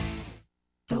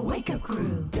Wake Up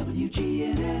Crew,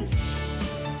 WGNS.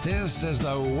 This is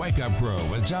the Wake Up Crew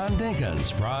with John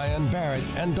Dinkins, Brian Barrett,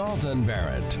 and Dalton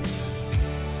Barrett. 6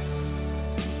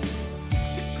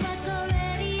 o'clock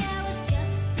already, I was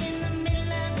just in the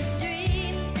middle of a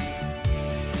dream.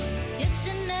 It's just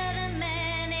another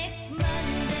manic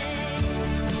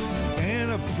Monday. And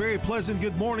a very pleasant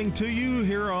good morning to you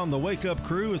here on the Wake Up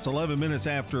Crew. It's 11 minutes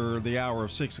after the hour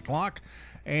of 6 o'clock.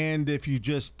 And if you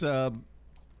just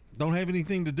don't have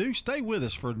anything to do, stay with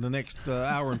us for the next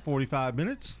hour and 45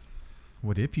 minutes.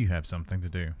 What if you have something to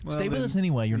do? Well, Stay with then us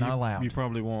anyway. You're not allowed. You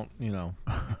probably won't, you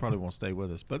probably won't stay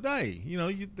with us. But hey,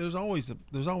 there's always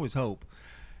hope.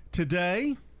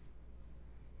 Today,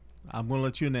 I'm going to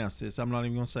let you announce this. I'm not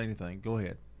even going to say anything. Go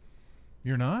ahead.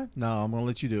 You're not? No, I'm going to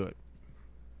let you do it.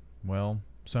 Well,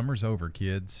 summer's over,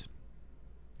 kids.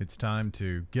 It's time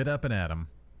to get up and at 'em.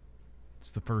 It's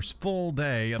the first full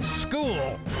day of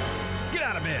school. Get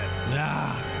out of bed.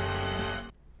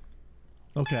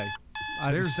 Okay.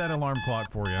 There's that alarm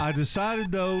clock for you. I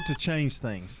decided, though, to change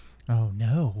things. Oh,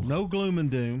 no. No gloom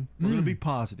and doom. We're going to be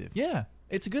positive. Yeah,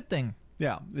 it's a good thing.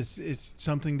 Yeah, it's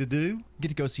something to do. Get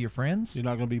to go see your friends. You're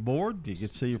not going to be bored. You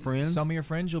get to see your friends. Some of your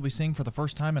friends you'll be seeing for the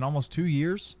first time in almost 2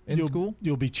 years in school.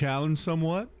 You'll be challenged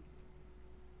somewhat.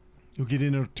 You'll get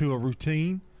into a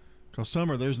routine. Because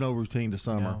summer, there's no routine to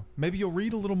summer. No. Maybe you'll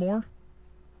read a little more.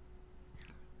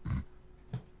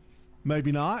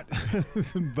 Maybe not.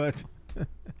 But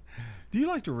do you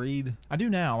like to read? I do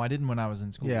now. I didn't when I was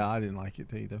in school. Yeah, I didn't like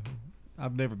it either.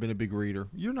 I've never been a big reader.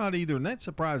 You're not either, and that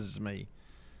surprises me.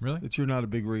 Really? That you're not a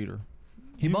big reader.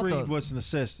 He you bought read what's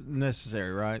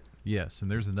necessary, right? Yes, and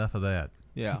there's enough of that.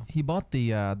 Yeah. He bought the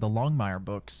Longmire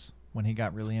books when he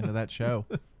got really into that show.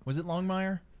 Was it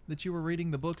Longmire that you were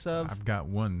reading the books of? I've got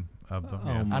one of them. Oh,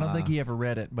 yeah. my. I don't think he ever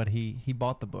read it, but he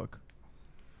bought the book.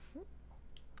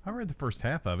 I read the first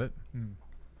half of it.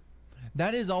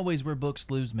 That is always where books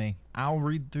lose me. I'll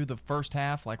read through the first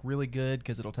half like really good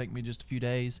because it'll take me just a few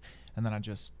days, and then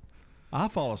I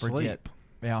fall asleep. forget.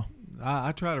 Yeah.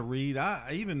 I try to read.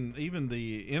 Even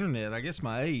the internet. I guess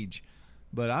my age,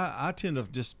 but I tend to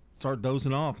just start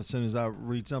dozing off as soon as I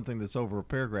read something that's over a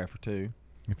paragraph or two.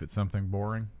 If it's something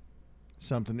boring.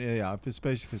 Something, yeah,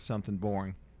 especially if it's something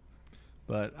boring.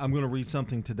 But I'm going to read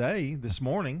something today, this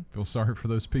morning. Feel sorry for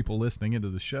those people listening into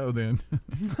the show then.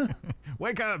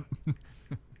 Wake up!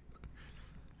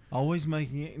 Always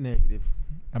making it negative.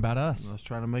 About us. Let's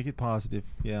try to make it positive.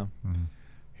 Yeah. Mhm.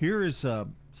 Here is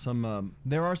some.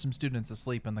 There are some students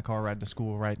asleep in the car ride to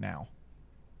school right now.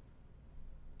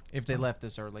 If they left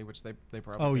this early, which they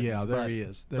probably Oh didn't, yeah, there but, he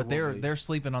is. But they're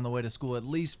sleeping on the way to school at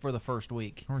least for the first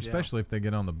week. Or especially if they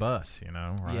get on the bus,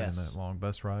 riding Yes. that long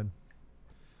bus ride.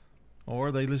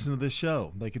 Or they listen to this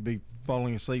show. They could be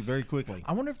falling asleep very quickly.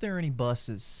 I wonder if there are any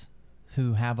buses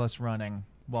who have us running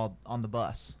while on the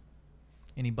bus.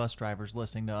 Any bus drivers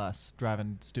listening to us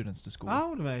driving students to school? I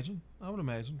would imagine. We're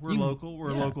You- local. We're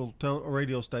yeah. a local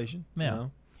radio station. Yeah. You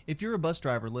know? If you're a bus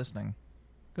driver listening,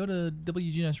 go to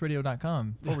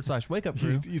WGNSradio.com/Wake Up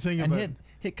Crew You think and about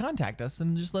hit contact us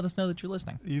and just let us know that you're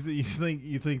listening. you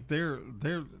think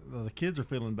the kids are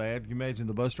feeling bad? Can you imagine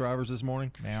the bus drivers this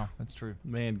morning? Yeah, that's true.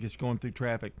 Man, just going through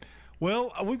traffic.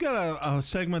 Well, we've got a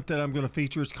segment that I'm going to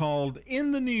feature. It's called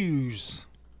In the News.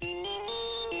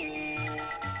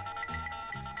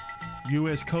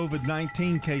 U.S.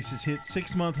 COVID-19 cases hit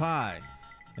 6-month high,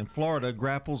 and Florida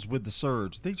grapples with the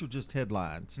surge. These are just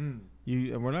headlines.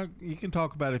 You can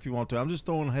talk about it if you want to. I'm just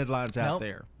throwing headlines out Nope,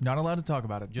 there. Not allowed to talk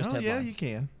about it. Just headlines. Yeah, you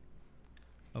can.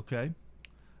 Okay.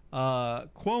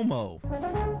 Cuomo,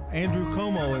 Andrew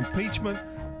Cuomo, impeachment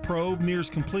probe nears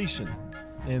completion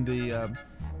in the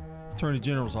Attorney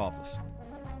General's office.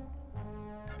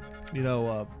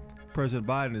 President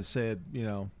Biden has said,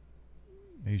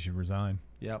 He should resign.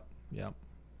 Yep.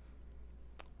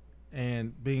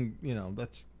 And being,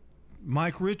 that's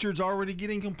Mike Richards already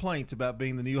getting complaints about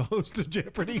being the new host of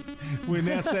Jeopardy. We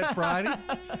announced that Friday,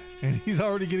 and he's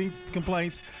already getting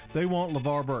complaints. They want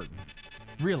LeVar Burton.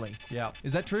 Really? Yeah.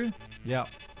 Is that true? Yeah.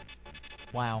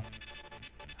 Wow.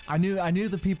 I knew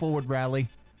the people would rally.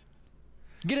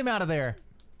 Get him out of there.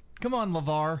 Come on,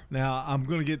 LeVar. Now, I'm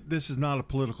going to get, this is not a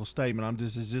political statement.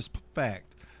 This is just fact.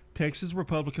 Texas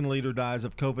Republican leader dies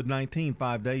of COVID-19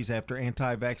 5 days after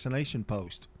anti-vaccination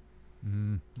post.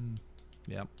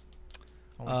 Yep.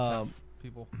 Always tough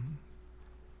people.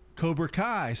 Cobra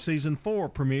Kai Season 4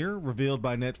 premiere revealed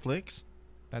by Netflix.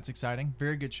 That's exciting.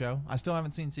 Very good show. I still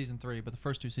haven't seen season 3, but the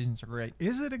first 2 seasons are great.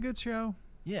 Is it a good show?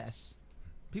 Yes.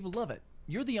 People love it.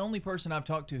 You're the only person I've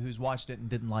talked to who's watched it and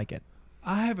didn't like it.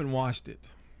 I haven't watched it,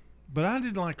 But I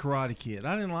didn't like Karate Kid.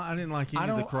 I didn't like any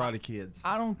of the Karate Kids.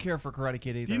 I don't care for Karate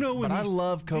Kid either. You know when but I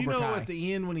love Cobra Do you know Kai. at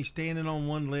the end when he's standing on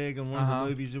one leg in one of the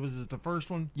movies? Was it the first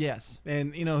one? Yes.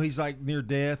 And he's like near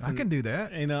death. I can do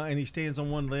that. And he stands on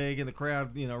one leg, and the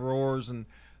crowd roars, and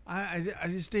I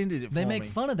just ended it. They for make me.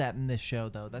 fun of that in this show,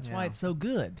 though. That's why it's so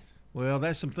good. Well,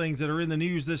 that's some things that are in the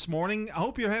news this morning. I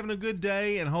hope you're having a good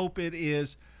day, and hope it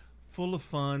is full of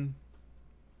fun.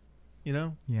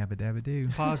 Yabba dabba do.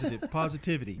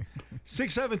 Positivity.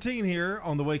 6:17 here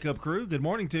on the Wake Up Crew. Good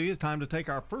morning to you. It's time to take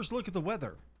our first look at the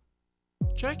weather.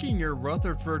 Checking your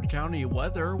Rutherford County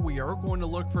weather, we are going to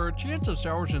look for a chance of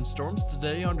showers and storms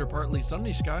today under partly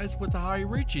sunny skies with a high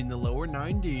reaching the lower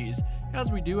 90s.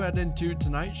 As we do head into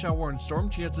tonight, shower and storm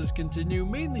chances continue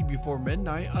mainly before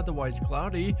midnight, otherwise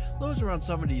cloudy. Lows around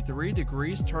 73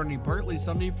 degrees, turning partly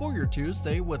sunny for your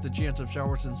Tuesday with a chance of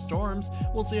showers and storms.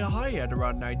 We'll see a high at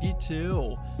around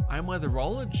 92. I'm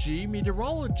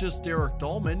meteorologist Derek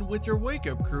Dahlman with your Wake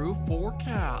Up Crew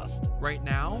forecast. Right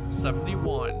now,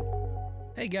 71.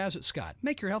 Hey guys, it's Scott.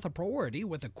 Make your health a priority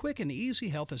with a quick and easy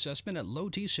health assessment at Low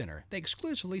T Center. They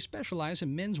exclusively specialize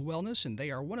in men's wellness, and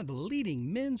they are one of the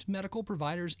leading men's medical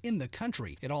providers in the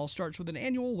country. It all starts with an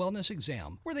annual wellness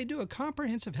exam, where they do a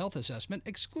comprehensive health assessment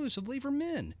exclusively for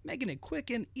men, making it quick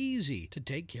and easy to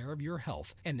take care of your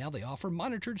health. And now they offer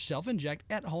monitored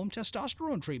self-inject at-home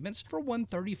testosterone treatments for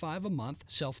 $135 a month,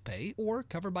 self-pay, or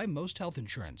covered by most health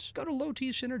insurance. Go to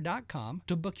lowtcenter.com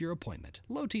to book your appointment.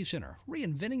 Low T Center,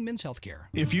 reinventing men's healthcare.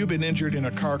 If you've been injured in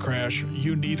a car crash,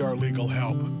 you need our legal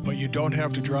help, but you don't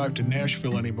have to drive to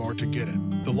Nashville anymore to get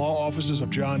it. The law offices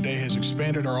of John Day has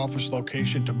expanded our office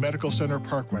location to Medical Center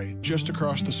Parkway, just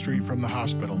across the street from the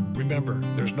hospital. Remember,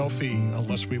 there's no fee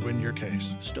unless we win your case.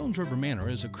 Stones River Manor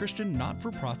is a Christian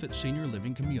not-for-profit senior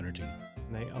living community.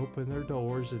 They opened their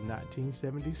doors in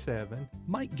 1977.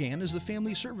 Mike Gann is the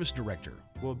Family Service Director.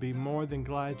 We'll be more than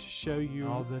glad to show you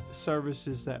all the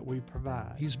services that we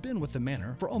provide. He's been with the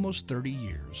Manor for almost 30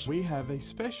 years. We have a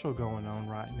special going on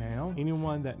right now.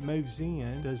 Anyone that moves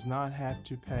in does not have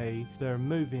to pay their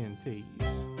move-in fees.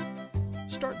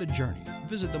 Start the journey.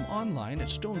 Visit them online at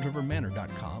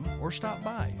stonesrivermanor.com or stop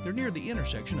by. They're near the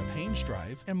intersection of Haynes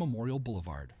Drive and Memorial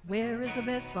Boulevard. Where is the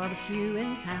best barbecue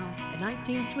in town? In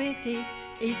 1920,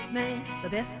 East Main. The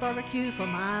best barbecue for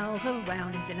miles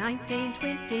around is in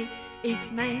 1920.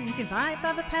 East Main, you can buy it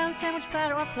by the pound, sandwich,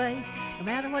 platter, or plate. No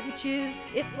matter what you choose,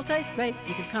 it will taste great.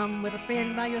 You can come with a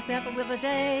friend, by yourself, or with a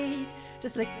date.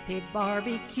 Just Lick Pig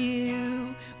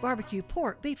Barbecue. Barbecue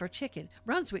pork, beef, or chicken,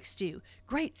 Brunswick stew,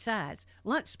 great sides,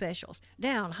 lunch specials,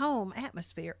 down-home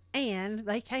atmosphere, and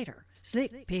they cater.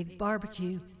 Slick Pig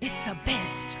Barbecue, it's the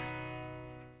best.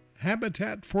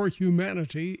 Habitat for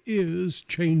Humanity is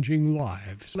changing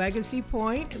lives. Legacy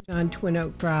Point on Twin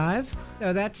Oak Drive.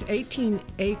 So that's 18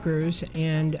 acres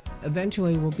and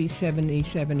eventually will be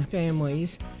 77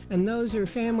 families. And those are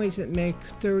families that make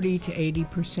 30 to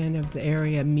 80% of the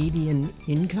area median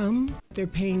income. They're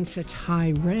paying such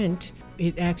high rent,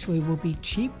 it actually will be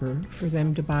cheaper for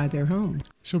them to buy their home.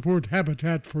 Support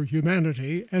Habitat for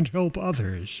Humanity and help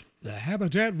others. The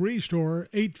Habitat Restore,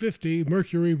 850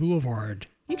 Mercury Boulevard.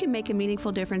 You can make a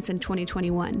meaningful difference in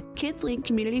 2021. KidLink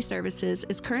Community Services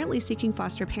is currently seeking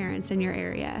foster parents in your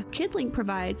area. KidLink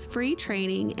provides free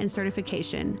training and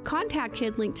certification. Contact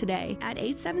KidLink today at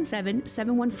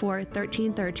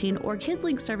 877-714-1313 or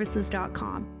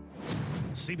kidlinkservices.com.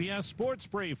 CBS Sports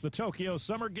Brief. The Tokyo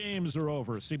Summer Games are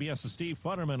over. CBS's Steve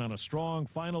Futterman on a strong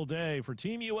final day for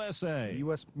Team USA. The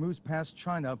U.S. moves past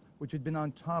China, which had been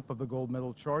on top of the gold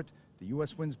medal chart. The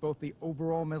U.S. wins both the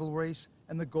overall medal race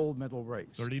and the gold medal race.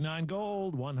 39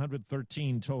 gold,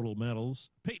 113 total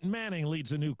medals. Peyton Manning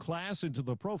leads a new class into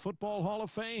the Pro Football Hall of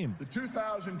Fame. The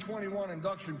 2021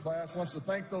 induction class wants to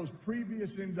thank those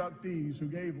previous inductees who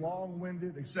gave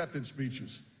long-winded acceptance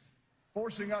speeches,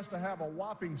 forcing us to have a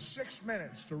whopping 6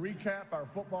 minutes to recap our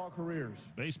football careers.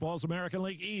 Baseball's American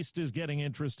League East is getting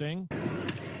interesting. He did 95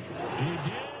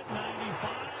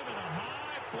 and a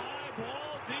high fly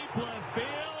ball deep left field.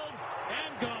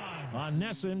 On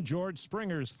Nesson, George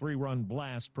Springer's 3-run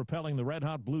blast propelling the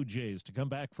red-hot Blue Jays to come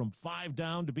back from 5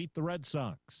 down to beat the Red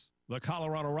Sox. The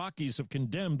Colorado Rockies have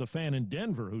condemned the fan in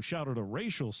Denver who shouted a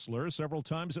racial slur several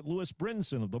times at Lewis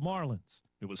Brinson of the Marlins.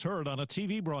 It was heard on a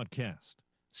TV broadcast.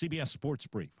 CBS Sports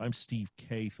Brief, I'm Steve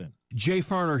Kathan. Jay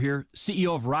Farner here,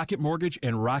 CEO of Rocket Mortgage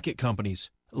and Rocket Companies.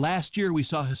 Last year, we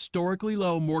saw historically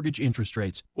low mortgage interest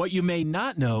rates. What you may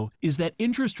not know is that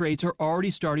interest rates are already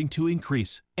starting to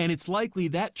increase, and it's likely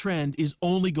that trend is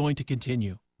only going to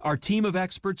continue. Our team of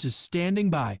experts is standing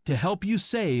by to help you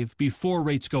save before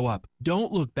rates go up.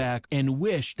 Don't look back and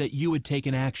wish that you had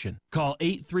taken action. Call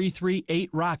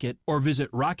 833-8ROCKET or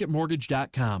visit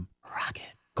rocketmortgage.com.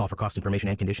 Rocket. Call for cost information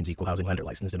and conditions. Equal housing lender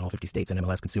licensed in all 50 states and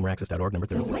MLSConsumerAccess.org number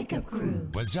 33. The Wake Up Crew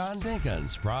with John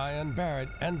Dinkins, Brian Barrett,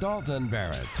 and Dalton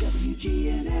Barrett.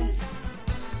 WGNS.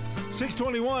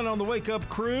 6:21 on the Wake Up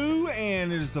Crew,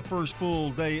 and it is the first full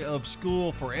day of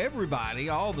school for everybody,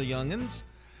 all the youngins.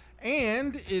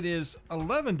 And it is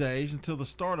 11 days until the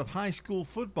start of high school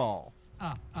football.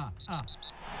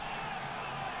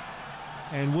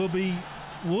 And we'll be,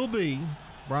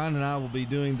 Brian and I will be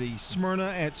doing the Smyrna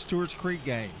at Stewart's Creek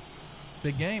game.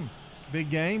 Big game. Big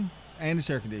game, and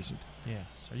it's air conditioned.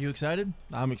 Yes. Are you excited?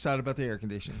 I'm excited about the air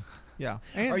conditioning. Yeah.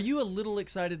 And are you a little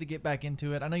excited to get back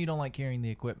into it? I know you don't like carrying the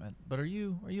equipment, but are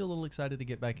you a little excited to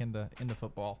get back into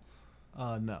football?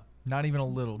 No. Not even a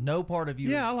little. No part of you.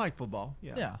 Yeah, is... I like football.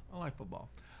 Yeah. I like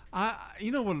football.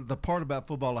 You know what the part about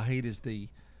football I hate is the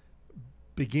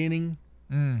beginning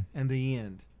and the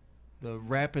end. The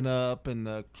wrapping up and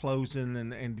the closing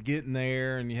and getting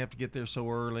there, and you have to get there so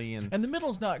early. And the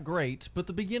middle's not great, but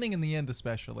the beginning and the end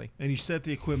especially. And you set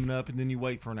the equipment up, and then you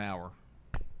wait for an hour.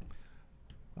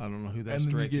 I don't know who that's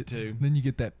directed to. Then you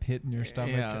get that pit in your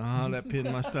stomach. Yeah, that pit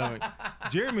in my stomach.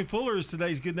 Jeremy Fuller is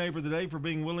today's Good Neighbor of the Day for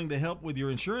being willing to help with your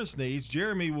insurance needs.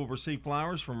 Jeremy will receive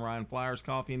flowers from Ryan Flowers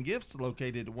Coffee and Gifts,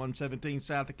 located at 117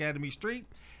 South Academy Street,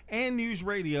 and News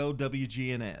Radio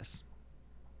WGNS.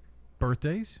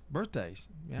 Birthdays?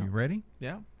 Yeah. You ready?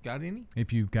 Yeah. Got any?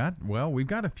 If you've got, well, we've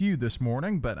got a few this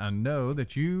morning, but I know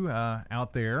that you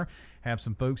out there have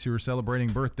some folks who are celebrating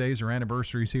birthdays or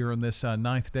anniversaries here on this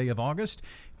 9th day of August.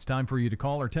 It's time for you to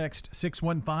call or text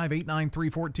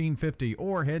 615-893-1450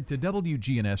 or head to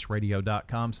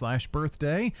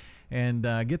WGNSradio.com/birthday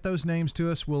and get those names to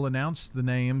us. We'll announce the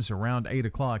names around 8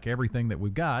 o'clock, everything that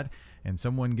we've got, and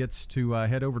someone gets to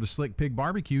head over to Slick Pig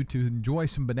Barbecue to enjoy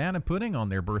some banana pudding on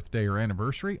their birthday or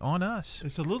anniversary on us.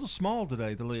 It's a little small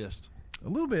today, the list. A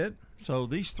little bit. So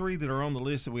these three that are on the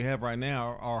list that we have right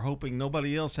now are hoping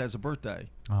nobody else has a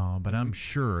birthday. Oh, but I'm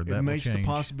sure that it makes will change.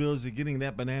 the possibility of getting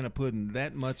that banana pudding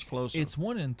that much closer. It's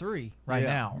 1 in 3 right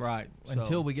now. Right.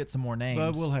 Until we get some more names.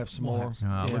 But we'll have some more.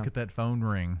 Look at that phone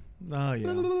ring. Oh,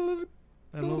 yeah.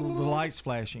 The lights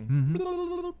flashing.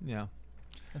 Mm-hmm. Yeah.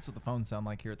 That's what the phones sound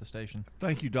like here at the station.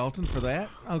 Thank you, Dalton, for that.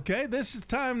 Okay, this is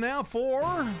time now for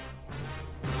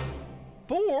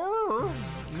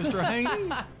Mr.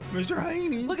 Haney. Mr.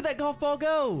 Haney. Look at that golf ball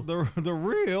go. The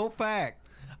real fact.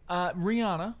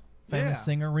 Rihanna, famous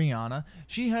singer Rihanna,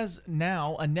 she has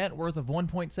now a net worth of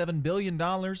 $1.7 billion,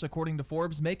 according to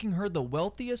Forbes, making her the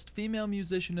wealthiest female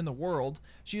musician in the world.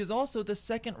 She is also the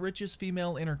second richest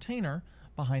female entertainer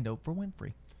behind Oprah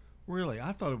Winfrey. Really?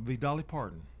 I thought it would be Dolly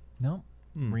Parton. No.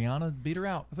 Rihanna beat her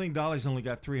out. I think Dolly's only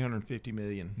got $350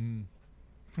 million.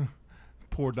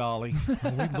 Poor Dolly.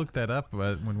 Well, we looked that up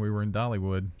when we were in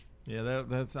Dollywood. Yeah,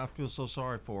 that's. I feel so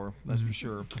sorry for her. That's for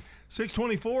sure.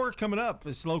 6:24 coming up.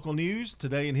 It's local news,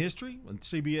 today in history, and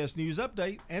CBS News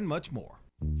Update, and much more.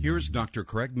 Here's Dr.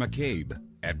 Craig McCabe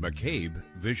at McCabe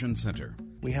Vision Center.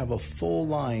 We have a full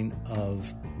line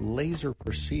of laser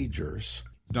procedures.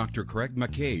 Dr. Craig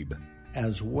McCabe.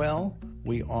 As well,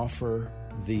 we offer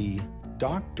the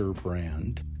Doctor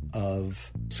brand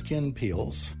of skin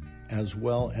peels, as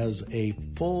well as a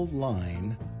full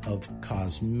line of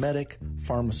cosmetic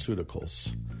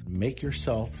pharmaceuticals. Make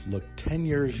yourself look 10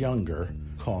 years younger.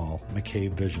 Call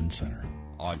McCabe Vision Center.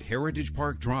 On Heritage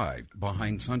Park Drive,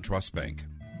 behind SunTrust Bank.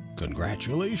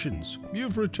 Congratulations,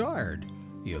 you've retired.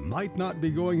 You might not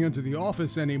be going into the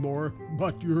office anymore,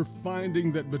 but you're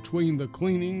finding that between the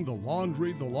cleaning, the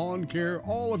laundry, the lawn care,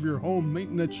 all of your home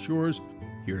maintenance chores,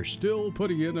 you're still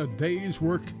putting in a day's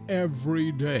work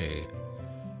every day.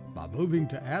 By moving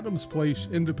to Adams Place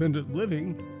Independent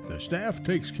Living, the staff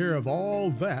takes care of all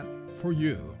that for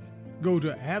you. Go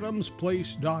to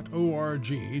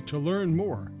adamsplace.org to learn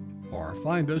more, or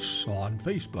find us on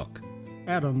Facebook.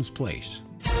 Adams Place.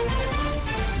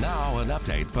 Now an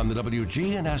update from the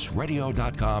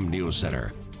WGNSradio.com News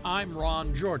Center. I'm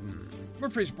Ron Jordan.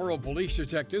 Murfreesboro police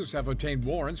detectives have obtained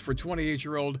warrants for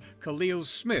 28-year-old Khalil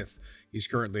Smith. He's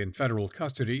currently in federal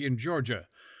custody in Georgia.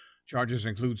 Charges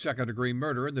include second-degree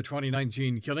murder in the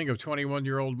 2019 killing of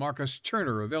 21-year-old Marcus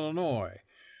Turner of Illinois.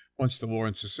 Once the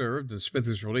warrants are served and Smith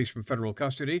is released from federal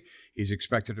custody, he's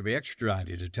expected to be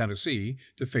extradited to Tennessee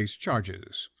to face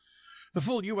charges. The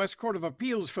full U.S. Court of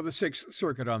Appeals for the Sixth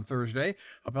Circuit on Thursday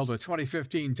upheld a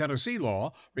 2015 Tennessee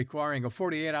law requiring a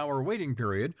 48-hour waiting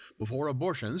period before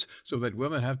abortions so that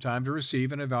women have time to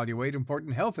receive and evaluate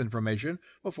important health information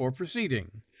before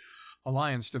proceeding.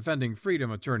 Alliance Defending Freedom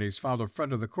attorneys filed a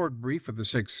front of the court brief with the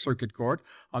Sixth Circuit Court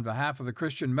on behalf of the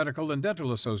Christian Medical and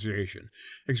Dental Association,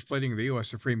 explaining the U.S.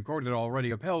 Supreme Court had already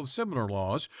upheld similar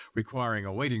laws requiring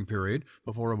a waiting period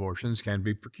before abortions can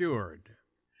be procured.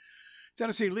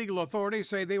 Tennessee legal authorities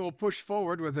say they will push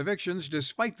forward with evictions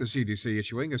despite the CDC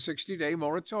issuing a 60-day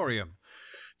moratorium.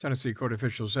 Tennessee court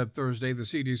officials said Thursday the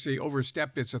CDC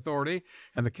overstepped its authority,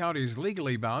 and the county is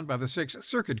legally bound by the Sixth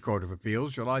Circuit Court of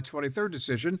Appeals' July 23rd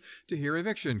decision to hear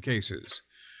eviction cases.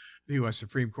 The U.S.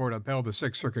 Supreme Court upheld the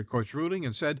Sixth Circuit Court's ruling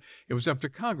and said it was up to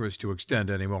Congress to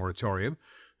extend any moratorium.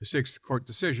 The Sixth Court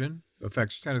decision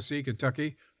affects Tennessee,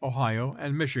 Kentucky, Ohio,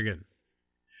 and Michigan.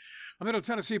 A Middle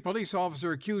Tennessee police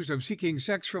officer accused of seeking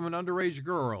sex from an underage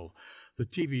girl. The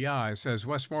TVI says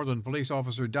Westmoreland police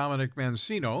officer Dominic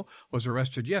Mancino was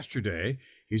arrested yesterday.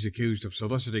 He's accused of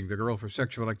soliciting the girl for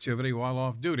sexual activity while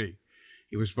off duty.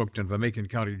 He was booked into the Macon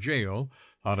County Jail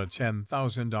on a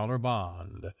 $10,000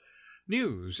 bond.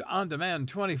 News on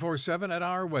demand 24/7 at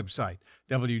our website,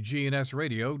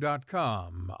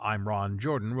 WGNSradio.com. I'm Ron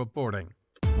Jordan reporting.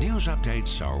 News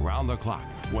updates around the clock,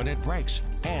 when it breaks,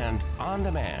 and on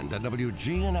demand at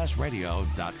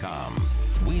WGNSradio.com.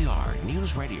 We are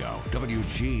News Radio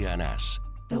WGNS.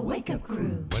 The Wake Up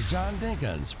Crew. With John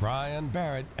Dinkins, Brian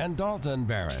Barrett, and Dalton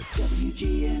Barrett.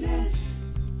 WGNS.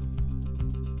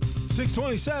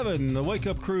 627, the Wake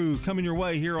Up Crew coming your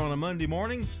way here on a Monday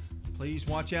morning. Please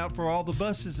watch out for all the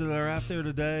buses that are out there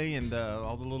today and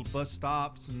all the little bus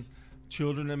stops and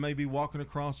children that may be walking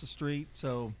across the street.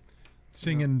 So,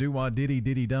 singing doo-wah diddy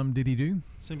diddy dum diddy doo.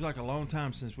 Seems like a long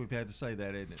time since we've had to say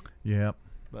that, isn't it? Yep.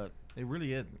 But it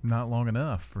really isn't. Not long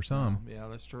enough for some. Yeah,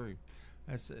 that's true.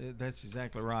 That's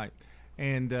exactly right.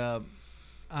 And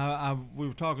we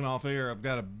were talking off air. I've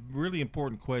got a really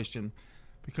important question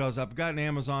because I've gotten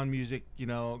Amazon Music,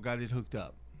 got it hooked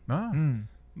up.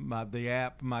 The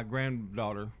app, my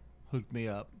granddaughter hooked me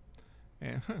up.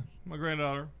 And my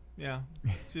granddaughter, yeah,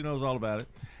 she knows all about it.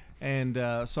 And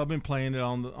so I've been playing it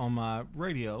on my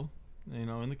radio,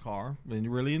 in the car,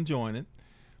 and really enjoying it.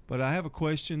 But I have a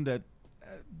question that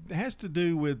has to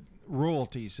do with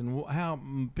royalties and how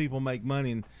people make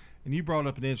money. And you brought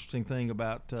up an interesting thing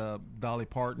about Dolly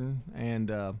Parton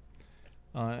and I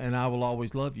Will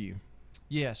Always Love You.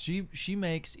 Yes, she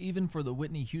makes, even for the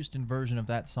Whitney Houston version of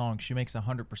that song, she makes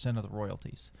 100% of the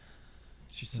royalties.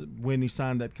 Whitney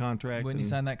signed that contract. Whitney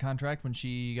signed that contract when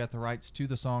she got the rights to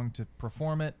the song to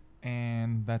perform it,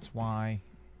 and that's why.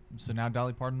 So now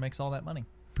Dolly Parton makes all that money.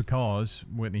 Because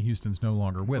Whitney Houston's no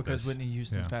longer with us. Because Whitney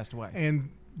Houston's passed away. And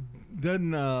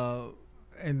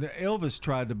and Elvis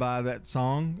tried to buy that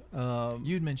song.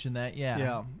 You'd mentioned that, yeah.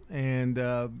 Yeah, and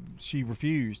she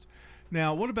refused.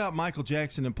 Now, what about Michael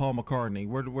Jackson and Paul McCartney?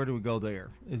 Where do we go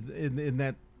there? In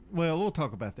that, well, we'll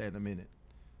talk about that in a minute.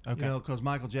 Okay. Because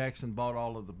Michael Jackson bought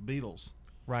all of the Beatles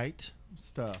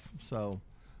stuff. So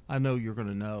I know you're going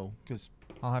to know because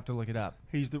I'll have to look it up.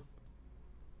 He's the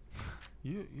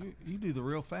you do the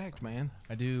real fact, man.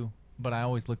 I do, but I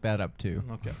always look that up too.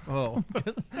 Okay. Oh.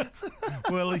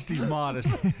 Well, at least he's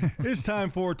modest. It's time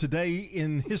for Today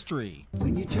in History.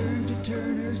 When you turn to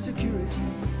Turner Security,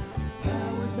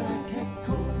 powered by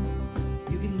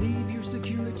TechCore, you can leave your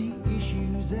security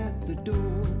issues at the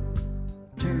door.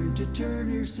 Turn to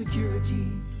Turner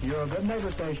Security. You're a good neighbor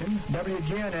station,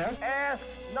 WGNS. Ask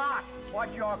not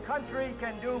what your country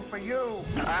can do for you.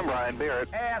 I'm Brian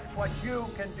Barrett. Ask what you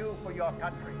can do for your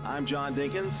country. I'm John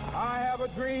Dinkins. I have a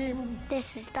dream. This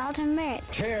is Dalton Merritt.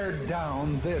 Tear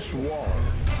down this wall.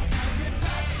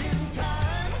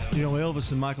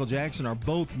 Elvis and Michael Jackson are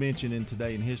both mentioned in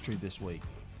Today in History this week.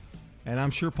 And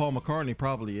I'm sure Paul McCartney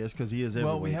probably is because he is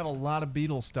every week. We have a lot of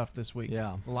Beatles stuff this week.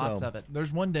 Yeah. Lots of it.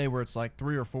 There's one day where it's like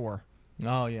 3 or 4.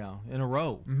 Oh, yeah. In a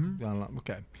row. Mm-hmm.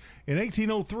 Okay. In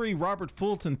 1803, Robert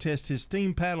Fulton tests his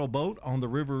steam paddle boat on the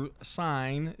River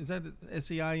Seine. Is that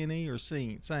Seine or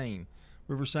Seine?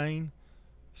 River Seine?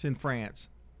 It's in France.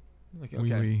 Okay.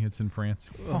 Oui, it's in France.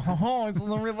 Oh, it's in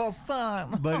the River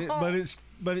Seine.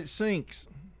 but it sinks.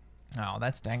 Oh,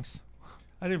 that stinks.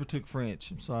 I never took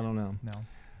French, so I don't know. No.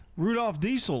 Rudolf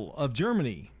Diesel of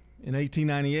Germany in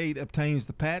 1898 obtains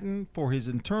the patent for his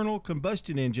internal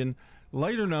combustion engine,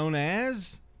 later known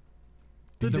as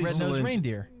the Red-Nosed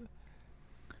Reindeer.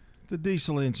 The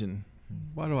diesel engine.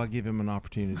 Why do I give him an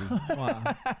opportunity?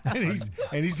 Why?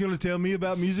 and he's going to tell me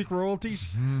about music royalties?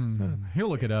 He'll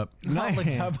look it up. I'll look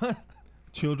it up.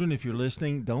 Children, if you're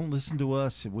listening, don't listen to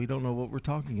us. We don't know what we're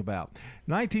talking about.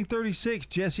 1936,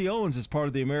 Jesse Owens is part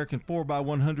of the American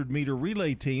 4x100 meter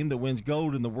relay team that wins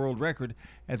gold in the world record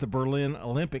at the Berlin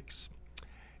Olympics.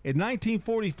 In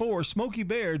 1944, Smokey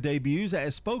Bear debuts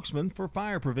as spokesman for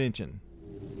fire prevention.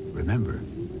 Remember,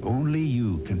 Only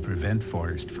you can prevent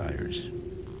forest fires.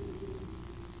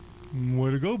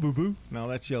 Way to go, boo-boo. No,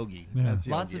 that's Yogi. Yeah. That's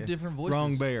Yogi. Lots of different voices.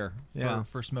 Wrong bear. Yeah.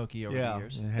 For Smokey over Yeah, the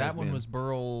years. it has That one been. was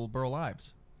Burl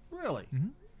Ives. Really? Mm-hmm.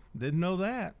 Didn't know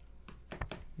that.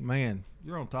 Man,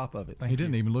 you're on top of it. He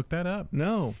didn't even look that up.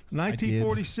 No.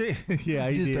 1946. Yeah,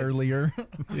 he Just did. earlier.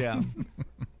 Yeah.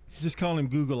 Just call him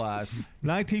Google Eyes.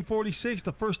 1946,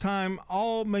 the first time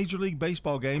all Major League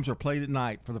Baseball games are played at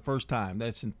night for the first time.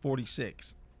 That's in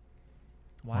 46.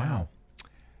 Wow.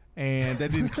 And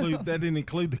that didn't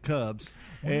include the Cubs.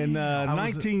 And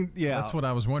 19 yeah. That's what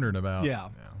I was wondering about. Yeah.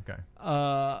 Okay.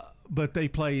 But they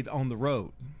played on the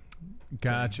road.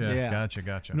 Gotcha. So, yeah. Gotcha.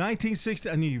 1960.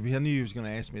 I knew you was going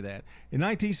to ask me that. In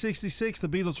 1966, the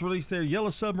Beatles released their Yellow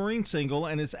Submarine single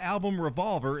and its album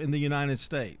Revolver in the United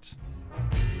States.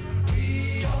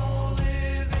 We all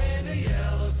live in a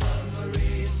yellow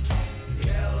submarine,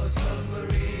 yellow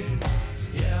submarine,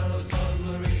 yellow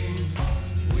submarine.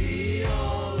 We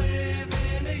all live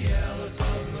in a yellow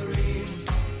submarine,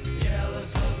 yellow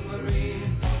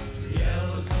submarine,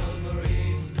 yellow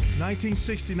submarine.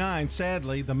 1969,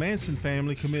 sadly, the Manson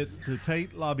family commits the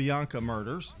Tate LaBianca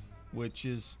murders, which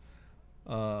is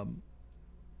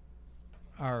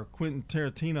our Quentin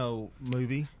Tarantino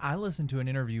movie. I listened to an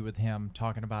interview with him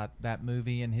talking about that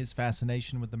movie and his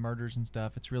fascination with the murders and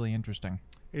stuff. It's really interesting.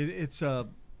 It's of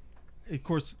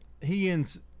course, he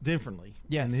ends differently.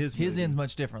 Yes, in his movie. ends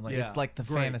much differently. Yeah, It's like the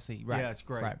great. fantasy. Right. Yeah, it's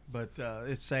great. Right. But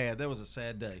it's sad. That was a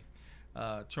sad day.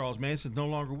 Charles Manson's no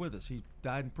longer with us. He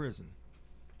died in prison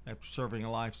after serving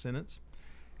a life sentence.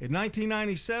 In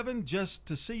 1997, Just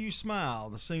to See You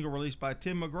Smile, the single released by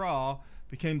Tim McGraw,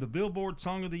 became the Billboard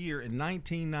Song of the Year in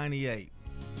 1998.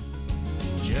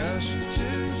 Just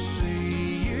to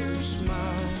see you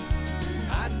smile,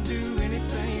 I'd do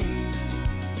anything.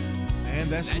 And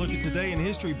that's a look at today in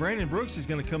history. Brandon Brooks is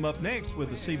going to come up next with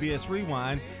the CBS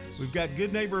Rewind. We've got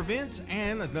Good Neighbor events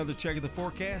and another check of the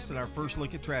forecast and our first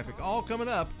look at traffic. All coming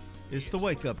up. It's the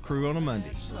Wake Up Crew on a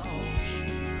Monday.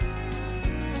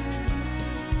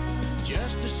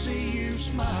 Just to see you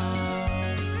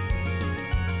smile.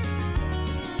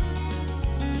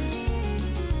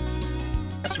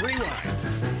 Let's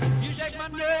rewind. You shake my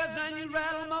nerves and you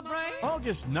rattle my brain.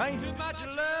 August 9th, Too much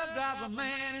love drives a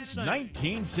man insane.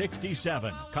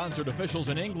 1967. Concert officials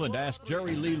in England asked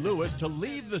Jerry Lee Lewis to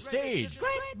leave the stage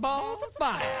Great balls of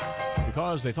fire.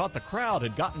 because they thought the crowd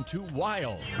had gotten too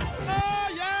wild. Oh,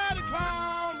 yeah, they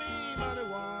call me Muddy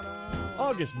Water.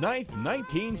 August 9th,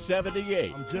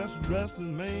 1978. I'm just dressed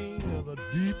in Maine of the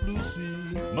deep blue sea.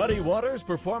 Muddy Waters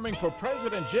performing for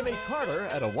President Jimmy Carter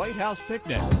at a White House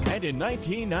picnic. And in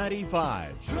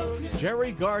 1995,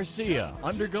 Jerry Garcia,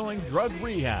 undergoing drug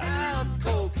rehab,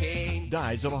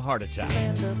 dies of a heart attack.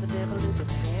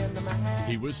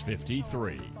 He was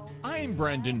 53. I'm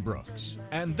Brandon Brooks,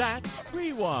 and that's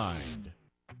Rewind.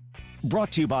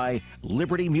 Brought to you by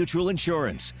Liberty Mutual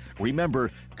Insurance. Remember,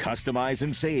 customize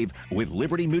and save with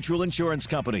Liberty Mutual Insurance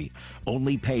Company.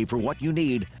 Only pay for what you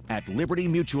need at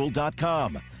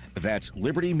libertymutual.com. That's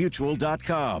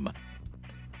libertymutual.com.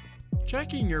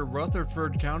 Checking your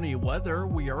Rutherford County weather,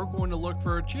 we are going to look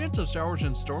for a chance of showers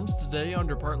and storms today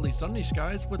under partly sunny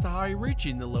skies with a high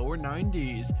reaching the lower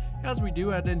 90s. As we do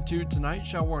head into tonight,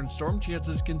 shower and storm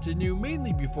chances continue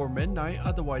mainly before midnight,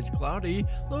 otherwise cloudy.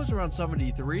 Lows around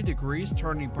 73 degrees,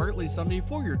 turning partly sunny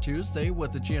for your Tuesday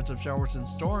with a chance of showers and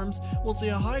storms. We'll see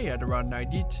a high at around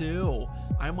 92.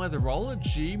 I'm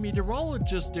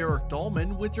meteorologist Derek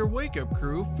Dahlman with your Wake Up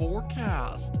Crew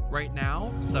forecast. Right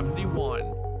now,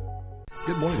 71.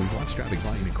 Good morning. We've watched traffic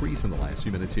volume increase in the last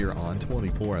few minutes here on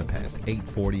 24 past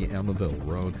 840 Elmaville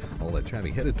Road. All that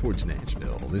traffic headed towards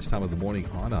Nashville. This time of the morning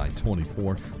on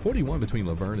I-24, 41 between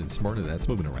Laverne and Smyrna. That's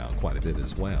moving around quite a bit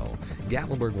as well.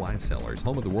 Gatlinburg Wine Cellars,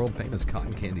 home of the world-famous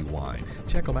cotton candy wine.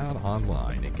 Check them out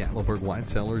online at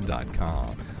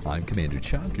gatlinburgwinecellar.com. I'm Commander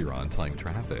Chuck. You're on time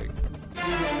traffic.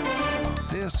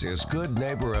 This is Good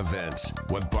Neighbor Events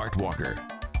with Bart Walker.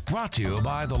 Brought to you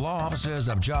by the law offices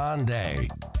of John Day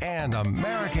and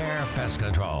AmeriCare Pest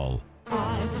Control.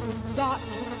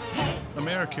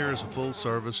 AmeriCare is a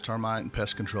full-service termite and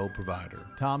pest control provider.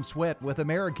 Tom Sweat with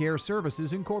AmeriCare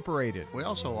Services Incorporated. We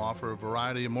also offer a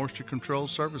variety of moisture control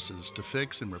services to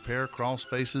fix and repair crawl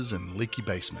spaces and leaky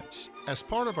basements. As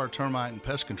part of our termite and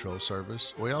pest control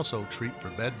service, we also treat for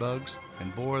bed bugs,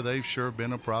 and boy, they've sure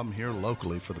been a problem here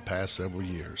locally for the past several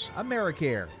years.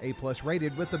 AmeriCare, A+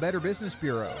 rated with the Better Business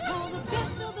Bureau. All the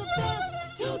best of the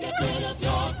best to get rid of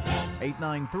your pest.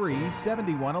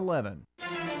 893-7111.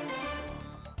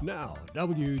 Now,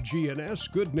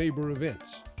 WGNS Good Neighbor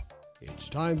Events. It's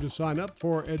time to sign up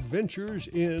for Adventures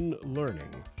in Learning.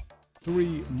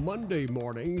 3 Monday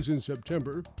mornings in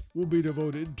September will be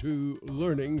devoted to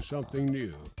learning something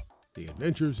new. The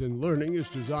Adventures in Learning is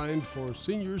designed for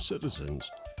senior citizens,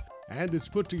 and it's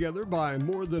put together by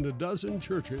more than a dozen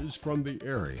churches from the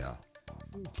area.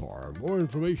 For more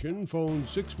information, phone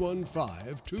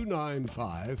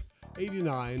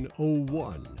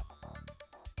 615-295-8901.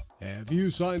 Have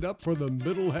you signed up for the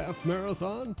Middle Half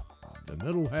Marathon? The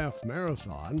Middle Half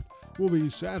Marathon will be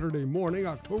Saturday morning,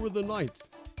 October the 9th.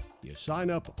 You sign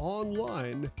up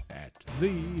online at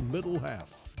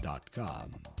themiddlehalf.com.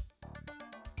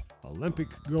 Olympic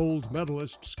gold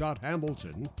medalist Scott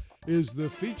Hamilton is the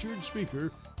featured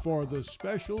speaker for the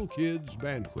Special Kids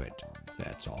Banquet.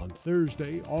 That's on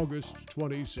Thursday, August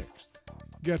 26th.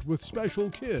 Get with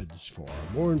Special Kids for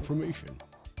more information.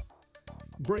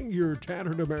 Bring your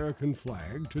tattered American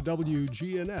flag to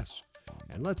WGNS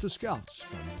and let the Scouts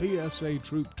from BSA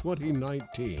Troop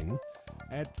 2019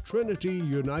 at Trinity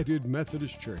United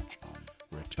Methodist Church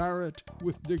retire it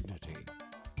with dignity.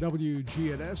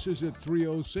 WGNS is at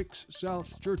 306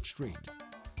 South Church Street.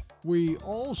 We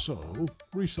also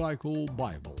recycle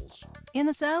Bibles. In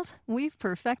the South, we've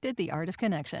perfected the art of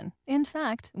connection. In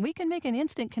fact, we can make an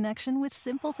instant connection with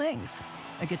simple things.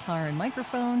 A guitar and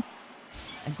microphone,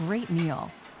 a great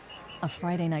meal, a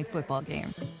Friday night football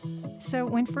game. So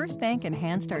when First Bank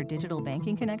enhanced our digital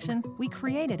banking connection, we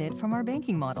created it from our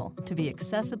banking model to be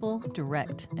accessible,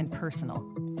 direct, and personal.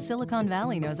 Silicon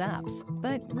Valley knows apps,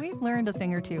 but we've learned a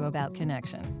thing or two about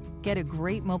connection. Get a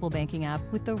great mobile banking app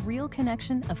with the real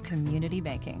connection of community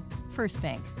banking. First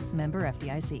Bank, member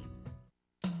FDIC.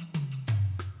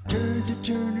 Turn to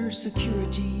Turner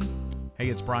Security. Hey,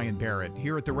 it's Brian Barrett.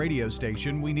 Here at the radio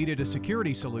station, we needed a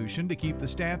security solution to keep the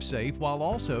staff safe while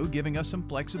also giving us some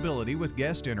flexibility with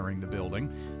guests entering the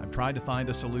building. I've tried to find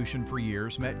a solution for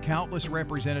years, met countless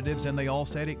representatives, and they all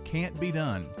said it can't be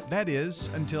done. That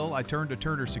is, until I turned to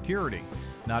Turner Security.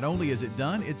 Not only is it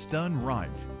done, it's done right.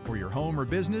 For your home or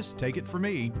business, take it from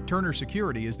me, Turner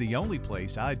Security is the only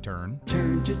place I'd turn.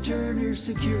 Turn to Turner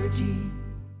Security.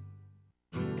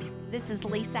 This is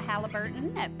Lisa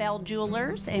Halliburton at Bell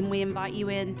Jewelers, and we invite you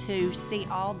in to see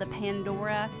all the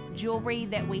Pandora jewelry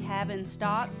that we have in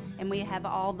stock, and we have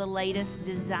all the latest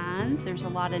designs. There's a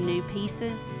lot of new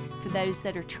pieces for those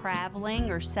that are traveling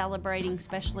or celebrating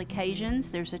special occasions.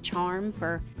 There's a charm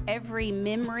for every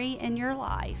memory in your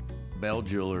life. Bell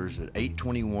Jewelers at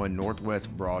 821 Northwest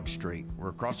Broad Street. We're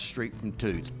across the street from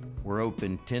Toots. We're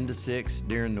open 10 to 6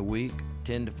 during the week,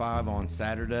 10 to 5 on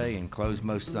Saturday, and close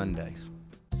most Sundays.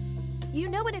 You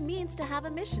know what it means to have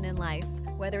a mission in life,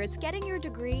 whether it's getting your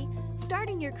degree,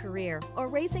 starting your career, or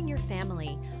raising your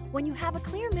family. When you have a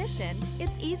clear mission,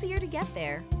 it's easier to get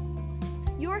there.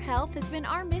 Your health has been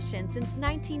our mission since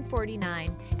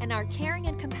 1949, and our caring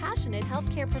and compassionate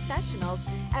healthcare professionals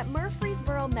at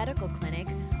Murfreesboro Medical Clinic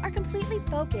are completely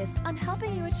focused on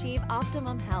helping you achieve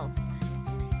optimum health.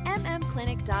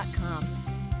 mmclinic.com.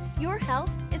 Your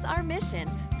health is our mission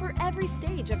for every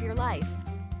stage of your life.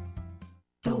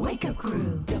 The Wake Up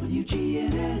Crew,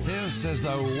 WGNS. This is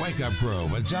the Wake Up Crew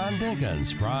with John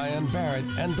Dinkins, Brian Barrett,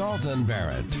 and Dalton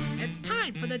Barrett. It's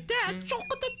time for the dad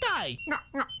joke of the day.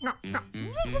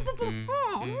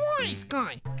 Oh, nice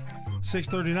guy.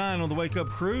 6:39 on the Wake Up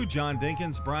Crew. John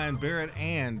Dinkins, Brian Barrett,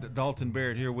 and Dalton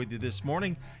Barrett here with you this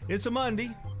morning. It's a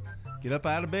Monday. Get up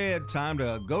out of bed. Time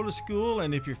to go to school.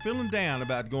 And if you're feeling down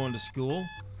about going to school,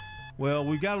 well,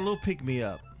 we've got a little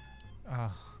pick-me-up.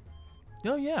 Oh,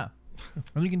 yeah.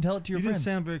 And you can tell it to your You friends.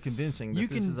 didn't sound very convincing that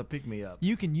this is a pick-me-up.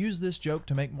 You can use this joke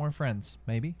to make more friends.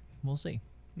 Maybe. We'll see.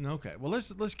 Okay. Well,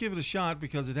 let's give it a shot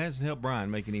because it hasn't helped Brian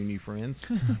make any new friends.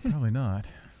 Probably not.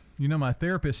 You know, my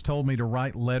therapist told me to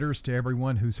write letters to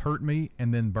everyone who's hurt me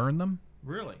and then burn them.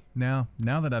 Really? Now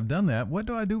that I've done that, what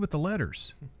do I do with the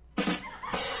letters?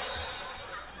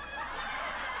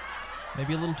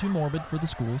 Maybe a little too morbid for the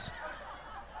schools.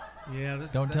 Yeah,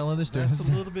 Don't tell other students. That's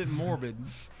a little bit morbid,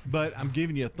 but I'm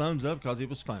giving you a thumbs up because it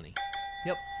was funny.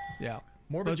 Yep. Yeah.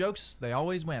 Morbid jokes, they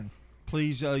always win.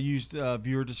 Please use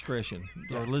viewer discretion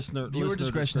or listener. Viewer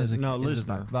discretion is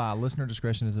listener. Listener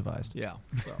discretion is advised. Yeah.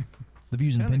 So the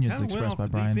views and opinions kinda expressed by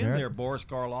went off the Brian deep end Barrett. there, Boris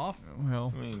Karloff.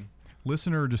 Well, I mean,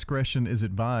 listener discretion is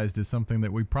advised is something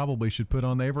that we probably should put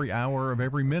on every hour of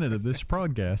every minute of this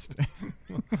broadcast.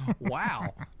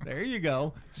 Wow. There you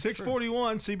go.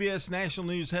 6:41 CBS National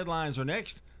News headlines are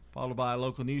next, followed by a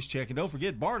local news check. And don't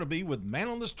forget Bartleby with Man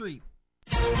on the Street.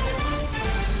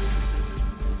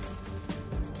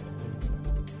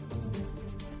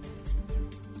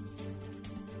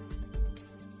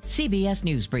 CBS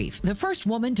News Brief. The first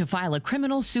woman to file a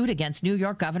criminal suit against New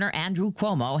York Governor Andrew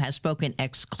Cuomo has spoken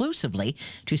exclusively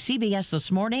to CBS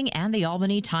This Morning and the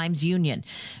Albany Times-Union.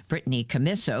 Brittany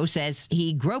Camiso says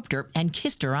he groped her and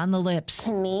kissed her on the lips.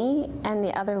 To me and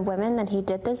the other women that he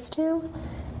did this to,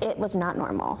 it was not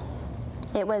normal.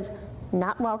 It was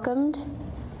not welcomed,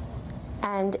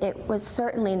 and it was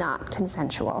certainly not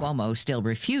consensual. Cuomo still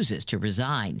refuses to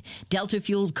resign.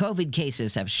 Delta-fueled COVID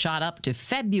cases have shot up to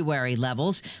February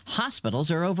levels.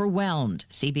 Hospitals are overwhelmed.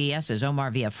 CBS's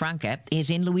Omar Villafranca is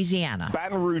in Louisiana.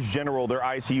 Baton Rouge General, their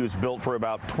ICU is built for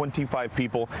about 25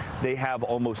 people. They have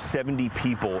almost 70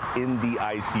 people in the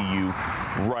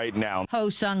ICU right now. Ho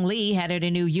Sung Lee headed a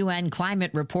new UN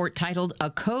climate report titled A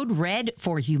Code Red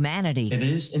for Humanity. It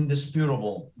is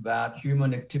indisputable that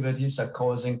human activities are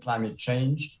causing climate change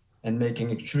and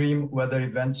making extreme weather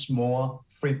events more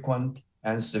frequent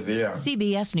and severe.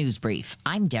 CBS News Brief.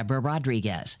 I'm Deborah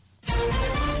Rodriguez.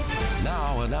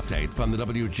 Now an update from the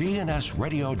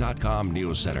WGNSradio.com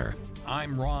News Center.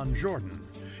 I'm Ron Jordan.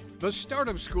 The start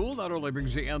of school not only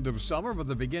brings the end of summer, but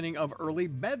the beginning of early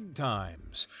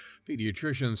bedtimes.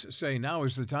 Pediatricians say now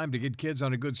is the time to get kids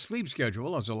on a good sleep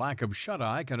schedule, as a lack of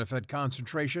shut-eye can affect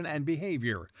concentration and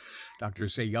behavior.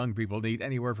 Doctors say young people need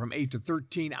anywhere from 8 to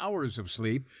 13 hours of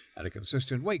sleep at a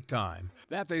consistent wake time.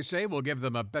 That, they say, will give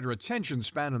them a better attention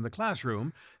span in the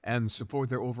classroom and support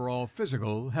their overall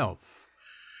physical health.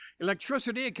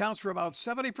 Electricity accounts for about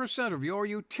 70% of your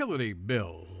utility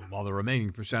bill, while the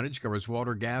remaining percentage covers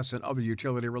water, gas, and other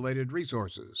utility-related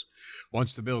resources.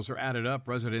 Once the bills are added up,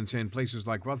 residents in places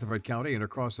like Rutherford County and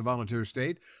across the Volunteer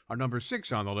State are number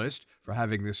 6 on the list for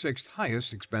having the 6th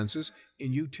highest expenses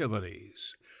in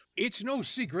utilities. It's no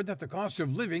secret that the cost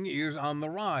of living is on the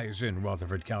rise in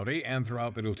Rutherford County and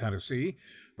throughout Middle Tennessee.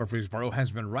 Murfreesboro has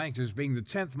been ranked as being the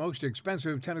 10th most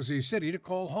expensive Tennessee city to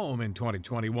call home in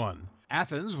 2021.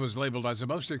 Athens was labeled as the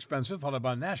most expensive, followed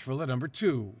by Nashville at number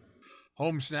 2.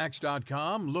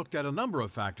 Homesnacks.com looked at a number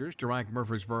of factors to rank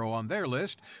Murfreesboro on their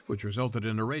list, which resulted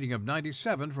in a rating of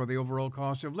 97 for the overall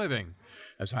cost of living.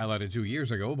 As highlighted 2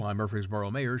 years ago by Murfreesboro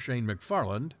Mayor Shane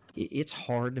McFarland. It's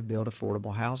hard to build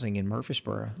affordable housing in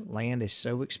Murfreesboro. Land is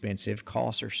so expensive,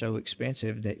 costs are so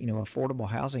expensive that, affordable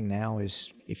housing now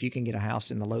is, if you can get a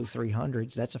house in the low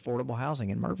 300s, that's affordable housing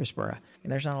in Murfreesboro.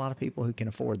 And there's not a lot of people who can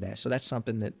afford that. So that's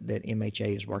something that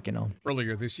MHA is working on.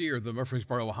 Earlier this year, the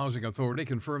Murfreesboro Housing Authority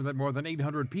confirmed that more than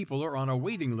 800 people are on a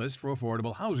waiting list for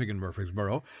affordable housing in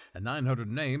Murfreesboro, and 900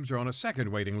 names are on a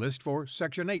second waiting list for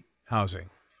Section 8 housing.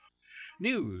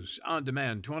 News on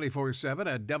demand 24/7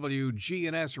 at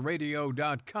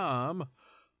WGNSradio.com.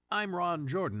 I'm Ron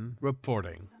Jordan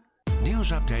reporting.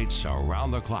 News updates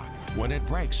around the clock, when it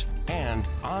breaks, and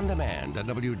on demand at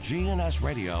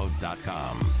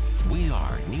WGNSradio.com. We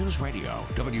are News Radio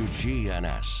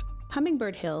WGNS.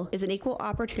 Hummingbird Hill is an equal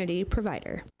opportunity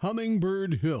provider.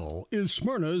 Hummingbird Hill is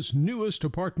Smyrna's newest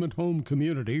apartment home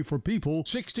community for people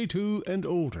 62 and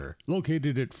older,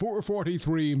 located at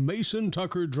 443 Mason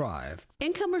Tucker Drive.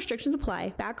 Income restrictions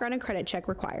apply. Background and credit check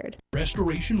required.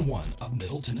 Restoration One of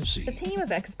Middle Tennessee. A team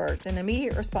of experts and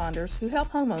immediate responders who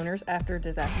help homeowners after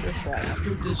disaster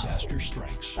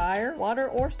strikes. Fire, water,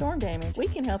 or storm damage, we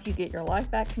can help you get your life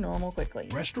back to normal quickly.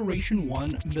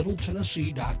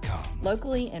 RestorationOneMiddleTennessee.com.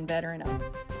 Locally and veteran owned.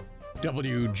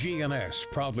 WGNS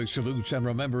proudly salutes and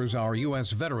remembers our U.S.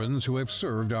 veterans who have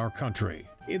served our country.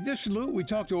 In this salute, we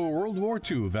talk to a World War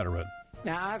II veteran.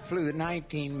 Now, I flew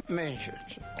 19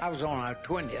 missions. I was on our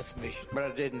 20th mission, but I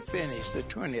didn't finish the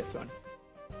 20th one.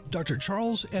 Dr.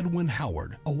 Charles Edwin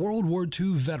Howard, a World War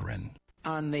II veteran.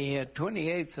 On the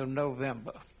 28th of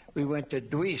November, we went to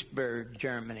Duisburg,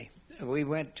 Germany. We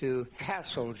went to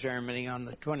Kassel, Germany on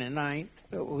the 29th,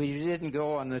 but we didn't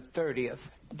go on the 30th.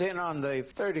 Then on the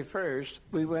 31st,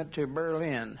 we went to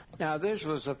Berlin. Now, this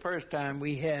was the first time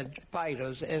we had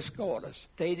fighters escort us.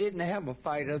 They didn't have a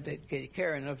fighter that could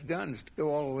carry enough guns to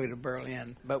go all the way to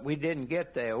Berlin, but we didn't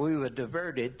get there. We were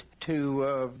diverted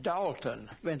to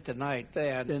Dalton, spent the night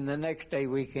there. Then the next day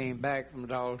we came back from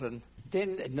Dalton.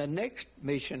 Then the next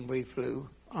mission we flew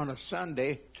on a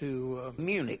Sunday to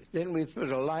Munich. Then we flew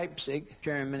to Leipzig,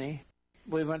 Germany.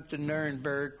 We went to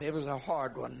Nuremberg. It was a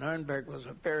hard one. Nuremberg was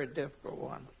a very difficult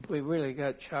one. We really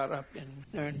got shot up in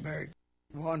Nuremberg.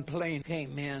 One plane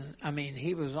came in.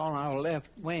 He was on our left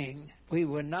wing. We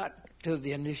were not to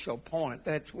the initial point.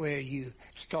 That's where you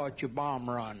start your bomb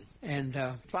run. And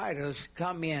fighters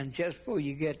come in just before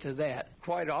you get to that.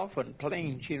 Quite often,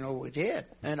 planes, would hit.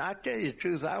 And I tell you the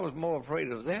truth, I was more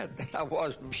afraid of that than I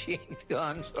was machine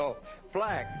guns or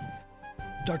flak.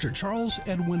 Dr. Charles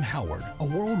Edwin Howard, a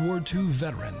World War II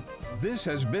veteran. This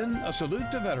has been a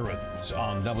salute to veterans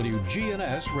on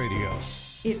WGNS Radio.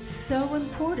 It's so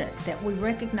important that we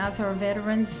recognize our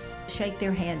veterans, shake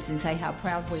their hands and say how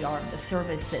proud we are of the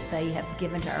service that they have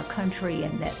given to our country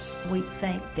and that we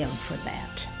thank them for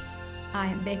that. I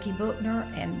am Becky Bookner,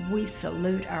 and we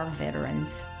salute our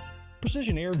veterans.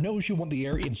 Precision Air knows you want the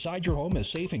air inside your home as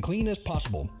safe and clean as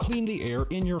possible. Clean the air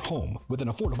in your home with an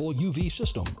affordable UV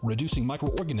system, reducing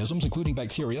microorganisms including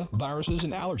bacteria, viruses,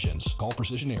 and allergens. Call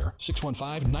Precision Air,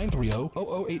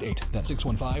 615-930-0088. That's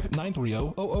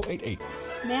 615-930-0088.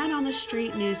 Man on the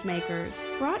Street Newsmakers,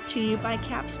 brought to you by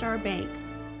Capstar Bank.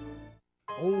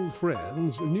 Old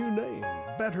friends, new name,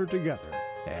 better together.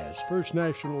 As First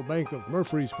National Bank of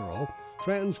Murfreesboro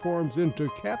transforms into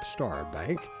Capstar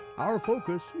Bank, our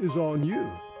focus is on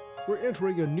you. We're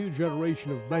entering a new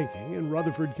generation of banking in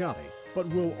Rutherford County, but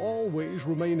will always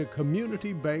remain a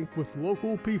community bank with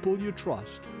local people you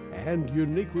trust and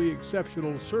uniquely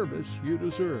exceptional service you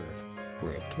deserve.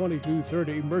 We're at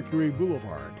 2230 Mercury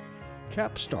Boulevard.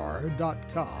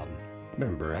 Capstar.com.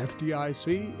 Member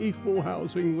FDIC, Equal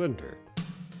Housing Lender.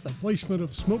 The placement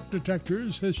of smoke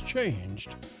detectors has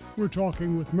changed. We're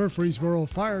talking with Murfreesboro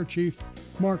Fire Chief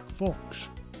Mark Folks.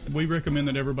 We recommend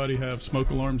that everybody have smoke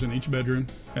alarms in each bedroom,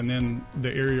 and then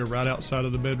the area right outside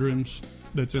of the bedrooms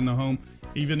that's in the home.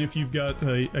 Even if you've got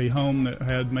a home that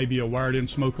had maybe a wired-in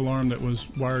smoke alarm that was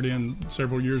wired in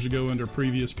several years ago under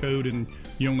previous code, and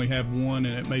you only have one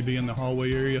and it may be in the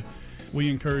hallway area, we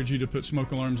encourage you to put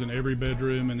smoke alarms in every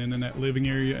bedroom and then in that living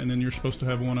area, and then you're supposed to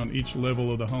have one on each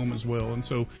level of the home as well. And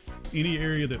so any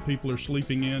area that people are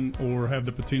sleeping in or have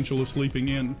the potential of sleeping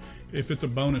in, if it's a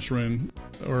bonus room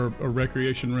or a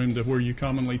recreation room to where you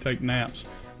commonly take naps,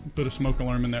 put a smoke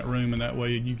alarm in that room, and that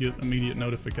way you get immediate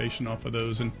notification off of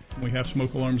those. And we have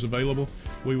smoke alarms available.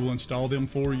 We will install them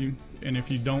for you. And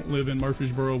if you don't live in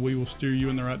Murfreesboro, we will steer you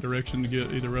in the right direction to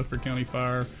get either Rutherford County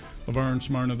Fire, Laverne,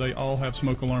 Smyrna. They all have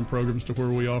smoke alarm programs to where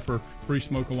we offer free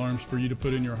smoke alarms for you to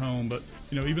put in your home. But,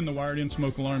 even the wired-in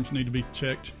smoke alarms need to be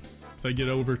checked. If they get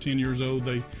over 10 years old,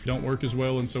 they don't work as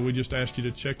well. And so we just ask you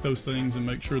to check those things and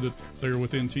make sure that they're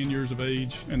within 10 years of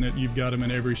age and that you've got them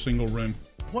in every single room.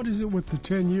 What is it with the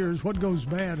 10 years? What goes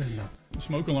bad in them?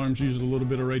 Smoke alarms use a little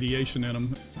bit of radiation in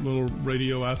them, a little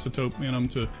radioisotope in them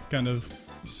to kind of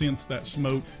sense that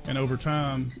smoke. And over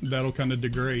time, that'll kind of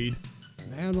degrade.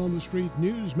 Man on the Street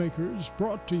Newsmakers,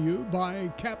 brought to you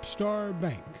by Capstar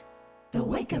Bank. The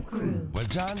Wake Up Crew. With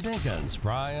John Dinkins,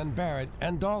 Brian Barrett,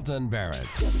 and Dalton Barrett.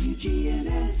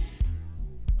 WGNS.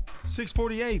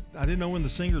 6:48. I didn't know when the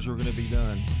singers were going to be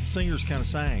done. The singers kind of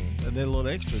sang. They did a little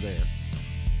extra there.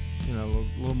 A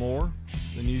little more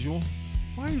than usual.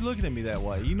 Why are you looking at me that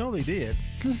way? You know they did.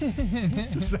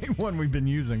 It's the same one we've been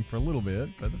using for a little bit,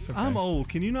 but that's okay. I'm old.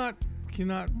 Can you not,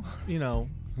 a little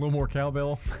more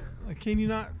cowbell? Can you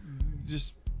not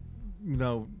just,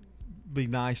 be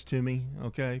nice to me,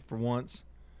 okay, for once?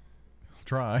 I'll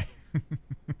try.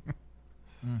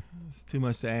 It's too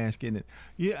much to ask, isn't it?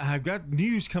 Yeah, I've got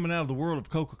news coming out of the world of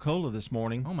Coca-Cola this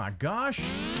morning. Oh, my gosh.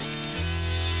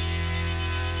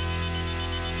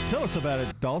 Tell us about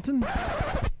it, Dalton.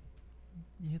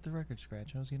 You hit the record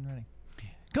scratch. I was getting ready.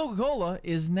 Coca-Cola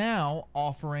is now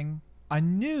offering a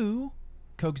new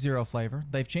Coke Zero flavor.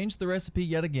 They've changed the recipe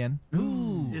yet again. Ooh.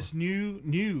 It's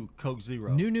new Coke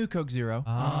Zero. New Coke Zero.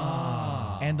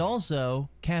 And also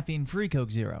caffeine-free Coke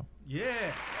Zero.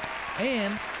 Yes.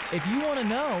 And if you want to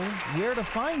know where to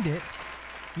find it,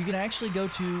 you can actually go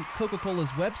to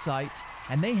Coca-Cola's website,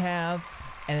 and they have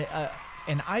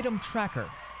an item tracker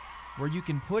where you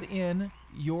can put in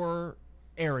your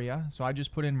area. So I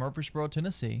just put in Murfreesboro,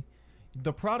 Tennessee.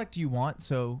 The product you want,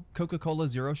 so Coca-Cola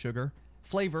Zero Sugar,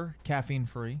 flavor,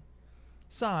 caffeine-free,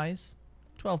 size,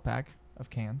 12-pack of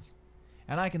cans.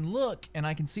 And I can look and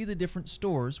I can see the different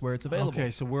stores where it's available.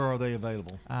 Okay, so where are they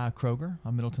available? Kroger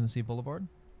on Middle Tennessee Boulevard,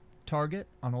 Target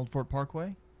on Old Fort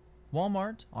Parkway,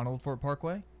 Walmart on Old Fort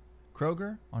Parkway,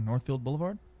 Kroger on Northfield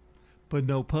Boulevard. But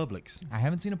no Publix. I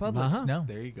haven't seen a Publix, no.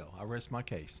 There you go. I rest my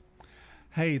case.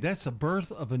 Hey, that's the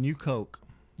birth of a new Coke.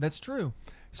 That's true.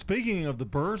 Speaking of the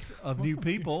birth of new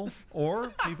people or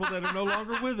people that are no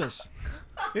longer with us,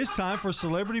 it's time for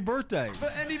celebrity birthdays.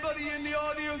 For anybody in the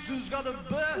audience who's got a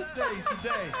birthday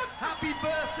today, happy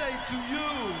birthday to you.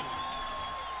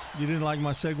 You didn't like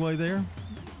my segue there?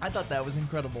 I thought that was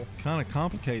incredible. Kind of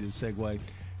complicated segue.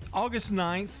 August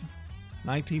 9th,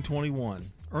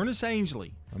 1921. Ernest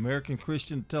Angley, American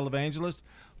Christian televangelist,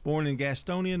 born in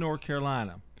Gastonia, North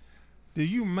Carolina. Do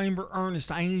you remember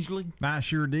Ernest Angley? I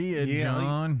sure did,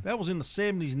 John. That was in the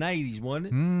 70s and 80s, wasn't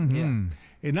it? Mm-hmm. Yeah.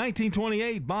 In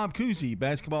 1928, Bob Cousy,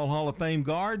 Basketball Hall of Fame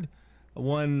guard,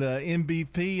 won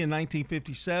MVP in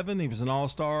 1957. He was an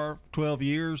All-Star 12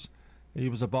 years. He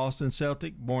was a Boston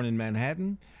Celtic, born in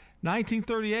Manhattan.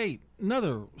 1938,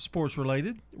 another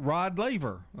sports-related, Rod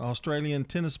Laver, Australian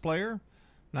tennis player.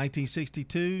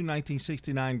 1962,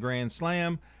 1969 Grand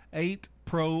Slam, 8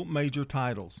 pro major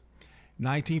titles.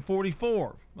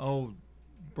 1944, oh,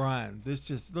 Brian,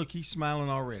 look, he's smiling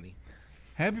already.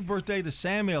 Happy birthday to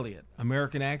Sam Elliott,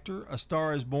 American actor, A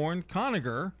Star is Born,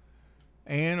 Conager,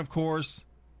 and, of course,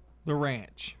 The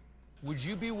Ranch. Would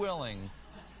you be willing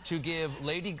to give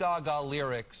Lady Gaga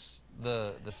lyrics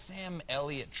the Sam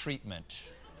Elliott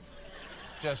treatment?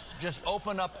 Just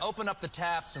open up the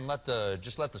taps and let the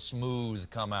smooth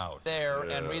come out there,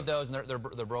 and read those, and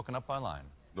they're broken up by line.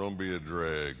 Don't be a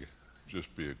drag,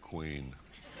 just be a queen.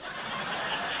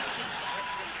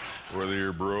 Whether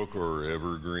you're broke or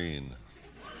evergreen.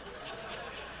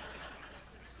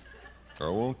 I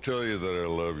won't tell you that I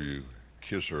love you,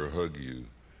 kiss or hug you,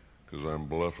 'cause I'm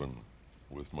bluffing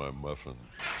with my muffin.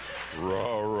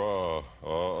 Rah, rah,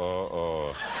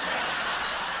 ah.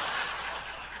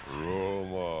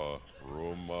 Roma,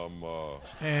 Roma.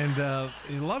 And a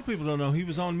lot of people don't know he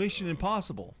was on Mission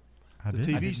Impossible, the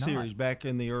TV series back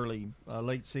in the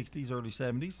late 60s, early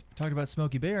 70s. Talked about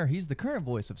Smokey Bear. He's the current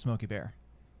voice of Smokey Bear.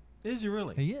 Is he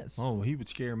really? He is. Oh, he would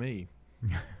scare me.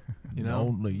 You know?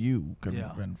 Only you can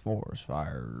prevent forest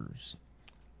fires.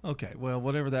 Okay, well,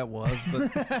 whatever that was.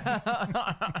 But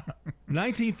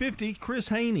 1950, Chris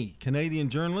Haney, Canadian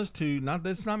journalist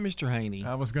that's not Mr. Haney.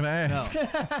 I was going to ask. No,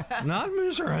 not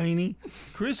Mr. Haney.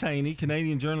 Chris Haney,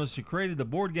 Canadian journalist who created the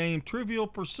board game Trivial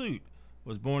Pursuit,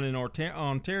 was born in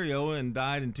Ontario and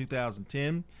died in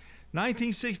 2010.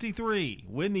 1963,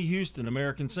 Whitney Houston,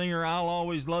 American singer, I'll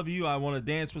Always Love You, I Want to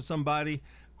Dance with Somebody.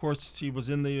 Of course, she was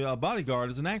in The Bodyguard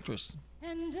as an actress.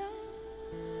 And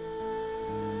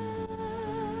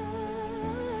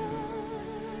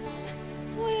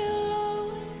will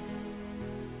always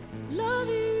love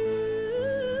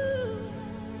you.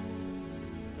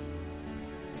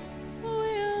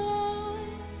 Will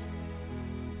always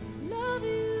love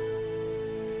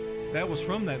you. That was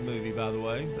from that movie, by the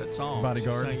way, that song.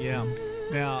 Bodyguard. She sang, yeah.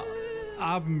 Now,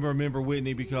 I remember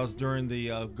Whitney because during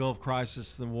the Gulf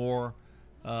Crisis, the war,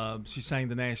 she sang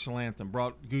the national anthem,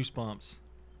 brought goosebumps,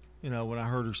 when I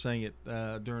heard her sing it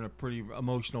during a pretty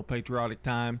emotional, patriotic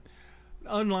time.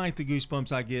 Unlike the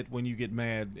goosebumps I get when you get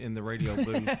mad in the radio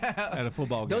booth at a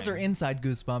football game. Those are inside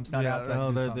goosebumps, not outside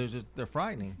goosebumps. They're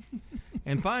frightening.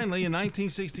 And finally, in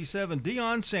 1967,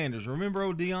 Deion Sanders. Remember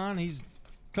old Deion? He's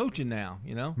coaching now,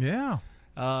 Yeah.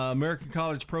 American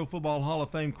College Pro Football Hall of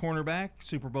Fame cornerback,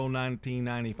 Super Bowl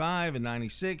 1995 and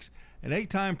 96, an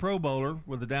 8-time Pro Bowler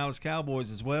with the Dallas Cowboys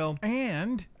as well.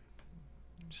 And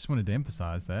just wanted to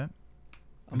emphasize that.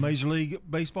 A Major League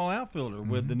Baseball outfielder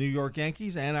with the New York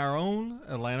Yankees and our own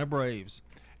Atlanta Braves.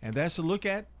 And that's a look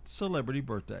at celebrity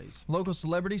birthdays. Local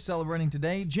celebrities celebrating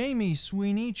today: Jamie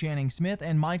Sweeney, Channing Smith,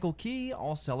 and Michael Key,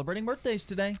 all celebrating birthdays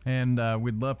today. And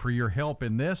we'd love for your help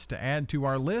in this to add to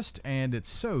our list. And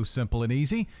it's so simple and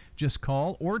easy. Just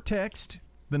call or text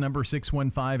the number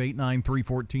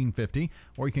 615-893-1450,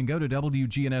 or you can go to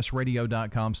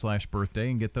WGNSradio.com/birthday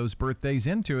and get those birthdays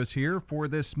into us here for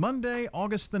this Monday,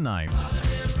 August the 9th.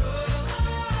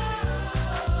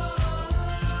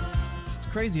 It's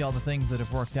crazy all the things that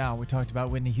have worked out. We talked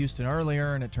about Whitney Houston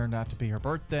earlier, and it turned out to be her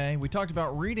birthday. We talked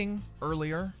about reading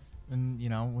earlier, and,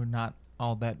 we're not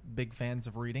all that big fans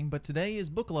of reading, but today is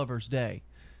Book Lovers Day.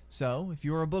 So, if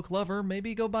you're a book lover,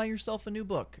 maybe go buy yourself a new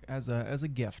book as a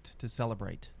gift to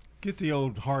celebrate. Get the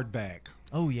old hardback.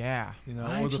 Oh yeah,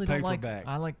 or the paperback.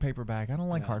 I like paperback. I don't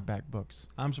like hardback books.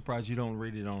 I'm surprised you don't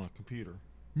read it on a computer.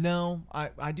 No,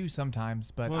 I do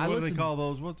sometimes, but what do they call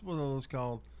those? What are those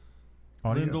called?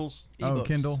 Audio? Lindles. Oh,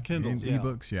 Kindles, yeah.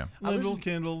 ebooks, yeah. Lindle,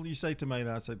 Kindle. You say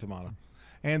tomato, I say tomato.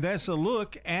 And that's a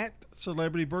look at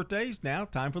celebrity birthdays. Now,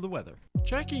 time for the weather.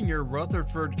 Checking your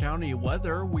Rutherford County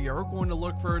weather, we are going to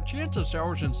look for a chance of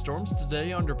showers and storms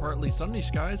today under partly sunny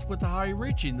skies with a high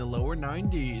reaching the lower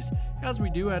 90s. As we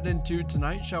do head into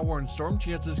tonight, shower and storm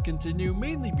chances continue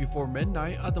mainly before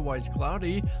midnight, otherwise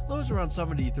cloudy. Lows around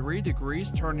 73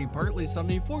 degrees, turning partly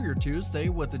sunny for your Tuesday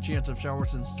with a chance of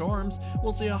showers and storms.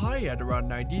 We'll see a high at around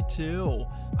 92.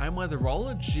 I'm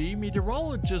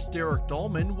meteorologist Derek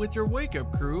Dahlman with your Wake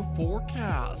Up Crew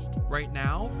forecast. Right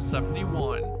now,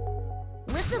 71.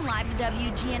 Listen live to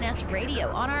WGNS Radio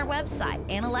on our website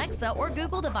and Alexa or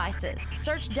Google devices.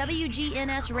 Search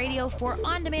WGNS Radio for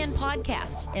on-demand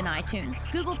podcasts in iTunes,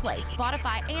 Google Play,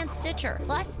 Spotify, and Stitcher.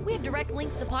 Plus, we have direct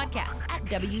links to podcasts at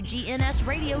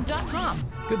WGNSradio.com.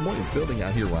 Good morning. It's building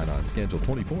out here right on Schedule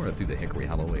 24 through the Hickory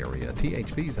Hollow area.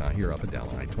 THP's out here up and down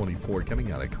I-24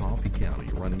 coming out of Coffee County,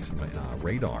 running some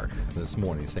radar this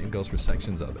morning. Same goes for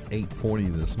sections of 840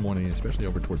 this morning, especially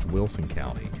over towards Wilson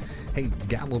County. Hey,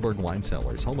 Gatlinburg Wine Cellars,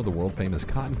 home of the world-famous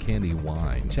cotton candy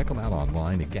wine. Check them out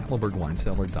online at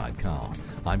GatlinburgWineCellar.com.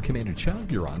 I'm Commander Chuck.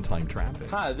 You're on time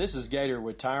traffic. Hi, this is Gator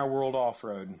with Tire World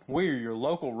Off-Road. We're your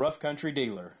local rough country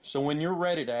dealer. So when you're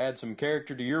ready to add some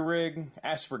character to your rig,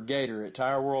 ask for Gator at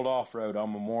Tire World Off-Road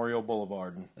on Memorial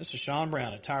Boulevard. This is Sean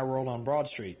Brown at Tire World on Broad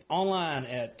Street. Online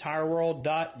at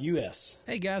tireworld.us.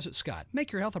 Hey guys, it's Scott.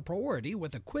 Make your health a priority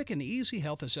with a quick and easy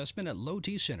health assessment at Low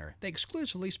T Center. They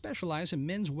exclusively specialize in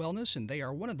men's wellness, and they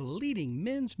are one of the leading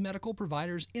men's medical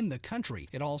providers in the country.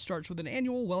 It all starts with an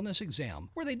annual wellness exam,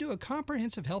 where they do a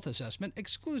comprehensive health assessment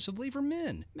exclusively for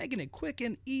men, making it quick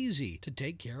and easy to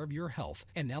take care of your health.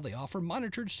 And now they offer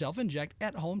monitored self-inject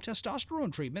at-home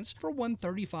testosterone treatments for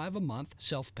 $135 a month,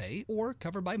 self-pay, or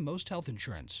covered by most health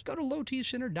insurance. Go to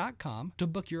lowtcenter.com to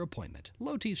book your appointment.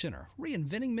 Low T Center,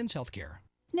 reinventing men's healthcare.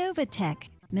 Novatech,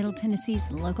 Middle Tennessee's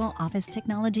local office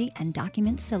technology and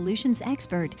document solutions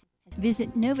expert.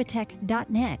 Visit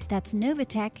Novatech.net. That's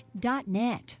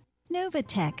Novatech.net.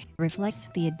 Novatech reflects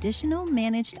the additional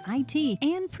managed IT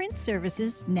and print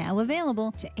services now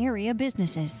available to area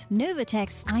businesses.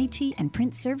 Novatech's IT and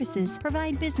print services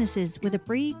provide businesses with a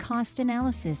free cost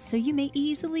analysis so you may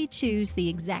easily choose the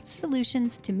exact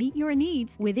solutions to meet your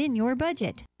needs within your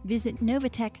budget. Visit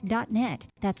Novatech.net.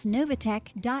 That's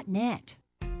Novatech.net.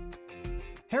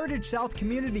 Heritage South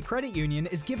Community Credit Union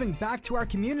is giving back to our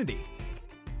community.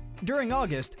 During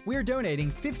August, we are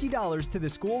donating $50 to the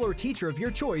school or teacher of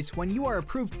your choice when you are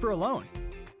approved for a loan.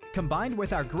 Combined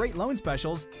with our great loan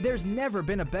specials, there's never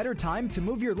been a better time to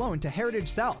move your loan to Heritage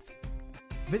South.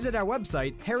 Visit our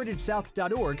website,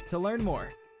 heritagesouth.org, to learn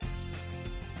more.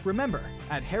 Remember,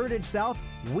 at Heritage South,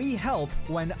 we help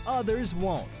when others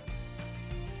won't.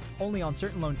 Only on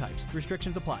certain loan types.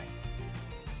 Restrictions apply.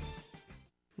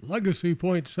 Legacy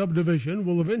Point subdivision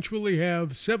will eventually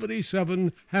have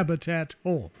 77 Habitat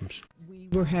homes. We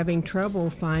were having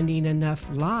trouble finding enough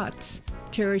lots.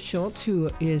 Terry Schultz, who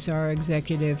is our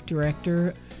executive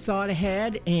director, thought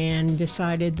ahead and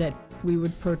decided that we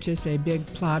would purchase a big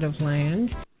plot of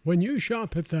land. When you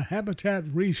shop at the Habitat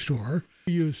Restore,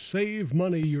 you save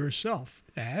money yourself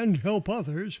and help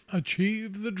others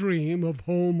achieve the dream of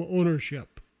home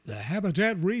ownership. The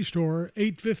Habitat Restore,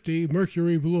 850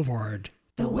 Mercury Boulevard.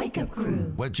 The Wake Up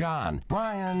Crew with John,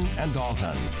 Brian, and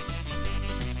Dalton.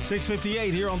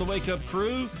 6:58 here on the Wake Up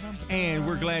Crew, and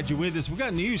we're glad you're with us. We've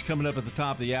got news coming up at the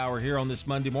top of the hour here on this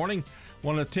Monday morning.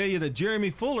 Want to tell you that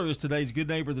Jeremy Fuller is today's Good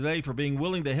Neighbor of the Day for being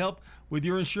willing to help with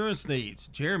your insurance needs.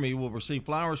 Jeremy will receive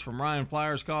flowers from Ryan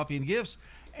Flowers Coffee and Gifts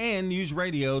and News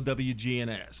Radio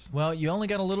WGNS. Well, you only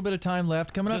got a little bit of time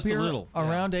left. Coming Just up a here little,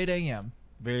 around 8 a.m.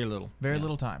 Very little. Very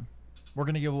little time. We're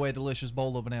going to give away a delicious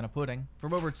bowl of banana pudding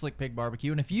from over at Slick Pig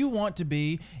Barbecue. And if you want to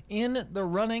be in the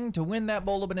running to win that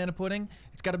bowl of banana pudding,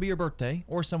 it's got to be your birthday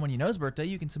or someone you know's birthday.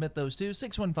 You can submit those to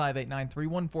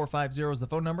 615-893-1450 is the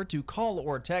phone number to call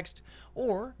or text.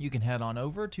 Or you can head on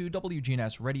over to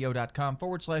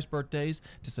WGNSradio.com/birthdays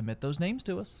to submit those names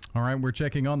to us. All right, we're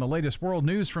checking on the latest world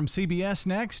news from CBS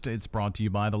next. It's brought to you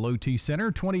by the Low T Center,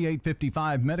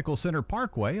 2855 Medical Center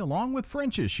Parkway, along with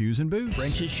French's Shoes and Boots.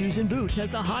 French's Shoes and Boots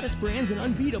has the hottest brands and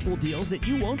unbeatable deals that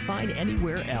you won't find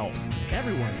anywhere else.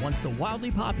 Everyone wants the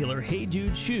wildly popular Hey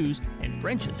Dude shoes, and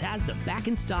French's has them back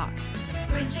in stock.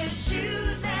 French's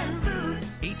Shoes and Boots.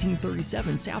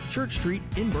 1837 South Church Street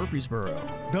in Murfreesboro.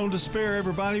 Don't despair,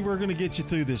 everybody. We're going to get you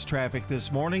through this traffic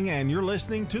this morning, and you're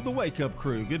listening to the Wake Up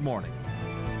Crew. Good morning.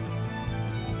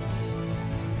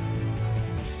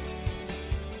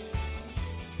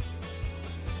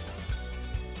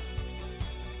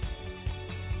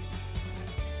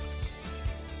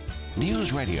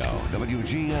 News Radio,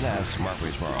 WGNS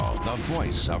Murfreesboro, the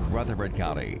voice of Rutherford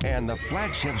County, and the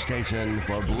flagship station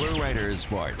for Blue Raiders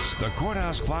sports. The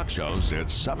Courthouse Clock shows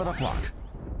it's 7 o'clock.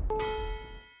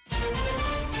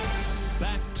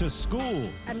 Back to school.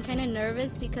 I'm kind of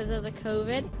nervous because of the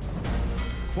COVID.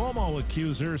 Cuomo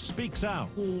accuser speaks out.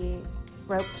 He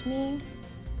groped me.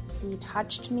 He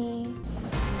touched me.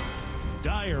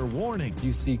 Dire warning.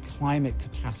 You see climate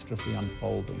catastrophe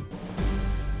unfolding.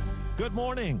 Good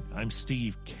morning. I'm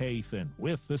Steve Kathan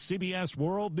with the CBS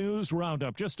World News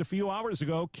Roundup. Just a few hours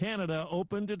ago, Canada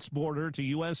opened its border to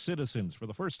U.S. citizens for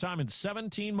the first time in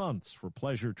 17 months for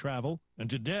pleasure travel. And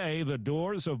today, the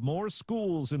doors of more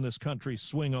schools in this country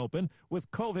swing open, with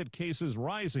COVID cases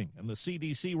rising and the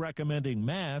CDC recommending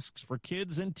masks for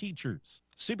kids and teachers.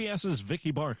 CBS's Vicki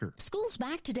Barker. School's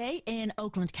back today in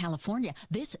Oakland, California.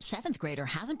 This 7th grader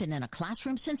hasn't been in a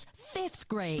classroom since 5th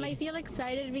grade. I feel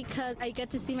excited because I get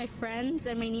to see my friends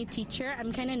and my new teacher.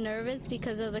 I'm kind of nervous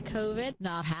because of the COVID.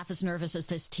 Not half as nervous as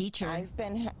this teacher. I've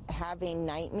been having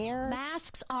nightmares.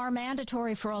 Masks are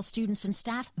mandatory for all students and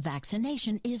staff.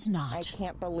 Vaccination is not. I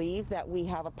can't believe that we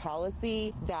have a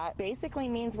policy that basically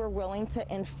means we're willing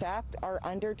to infect our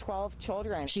under 12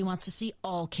 children. She wants to see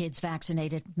all kids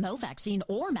vaccinated. No vaccine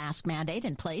or mask mandate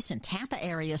in place in Tampa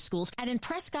area schools. And in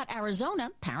Prescott, Arizona,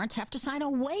 parents have to sign a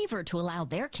waiver to allow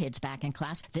their kids back in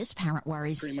class. This parent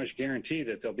worries. Pretty much guaranteed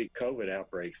that there'll be COVID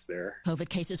outbreaks there. COVID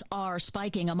cases are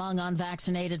spiking among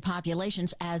unvaccinated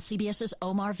populations, as CBS's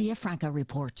Omar Villafranca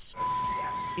reports.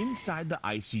 Inside the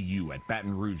ICU at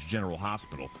Baton Rouge General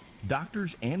Hospital,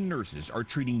 doctors and nurses are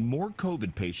treating more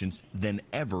COVID patients than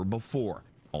ever before.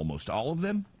 Almost all of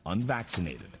them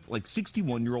unvaccinated, like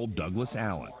 61-year-old Douglas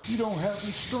Allen. You don't have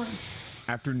the strength.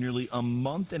 After nearly a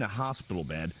month in a hospital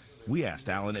bed, we asked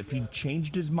Allen if he'd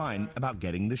changed his mind about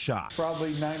getting the shot.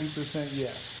 Probably 90%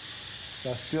 yes.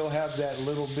 I still have that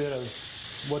little bit of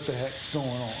what the heck's going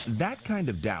on. That kind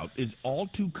of doubt is all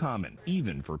too common,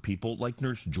 even for people like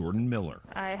Nurse Jordan Miller.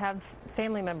 I have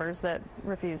family members that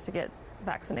refuse to get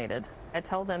vaccinated. I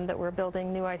tell them that we're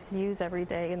building new ICUs every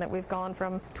day and that we've gone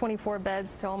from 24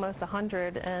 beds to almost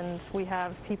 100, and we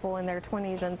have people in their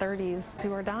 20s and 30s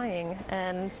who are dying,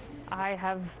 and I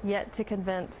have yet to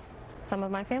convince some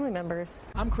of my family members.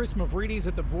 I'm Chris Mavridis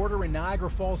at the border in Niagara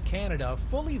Falls, Canada.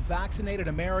 Fully vaccinated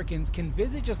Americans can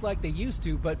visit just like they used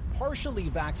to, but partially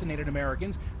vaccinated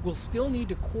Americans will still need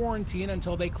to quarantine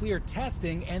until they clear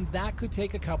testing, and that could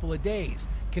take a couple of days.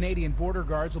 Canadian border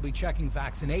guards will be checking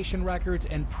vaccination records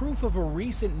and proof of a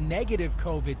recent negative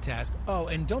COVID test. Oh,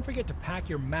 and don't forget to pack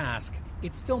your mask.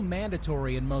 It's still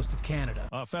mandatory in most of Canada.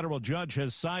 A federal judge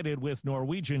has sided with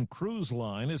Norwegian Cruise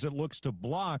Line as it looks to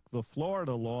block the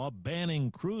Florida law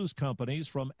banning cruise companies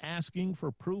from asking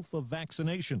for proof of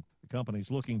vaccination. The company's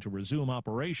looking to resume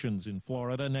operations in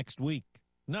Florida next week.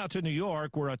 Now to New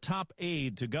York, where a top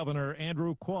aide to Governor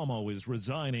Andrew Cuomo is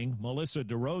resigning. Melissa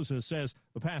DeRosa says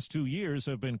the past 2 years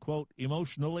have been, quote,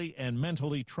 emotionally and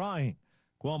mentally trying.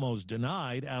 Cuomo's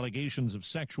denied allegations of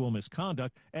sexual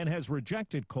misconduct and has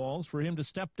rejected calls for him to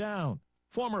step down.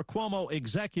 Former Cuomo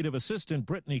executive assistant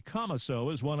Brittany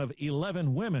Comiso is one of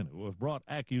 11 women who have brought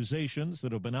accusations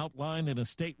that have been outlined in a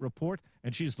state report,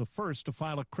 and she's the first to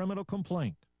file a criminal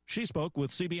complaint. She spoke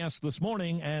with CBS This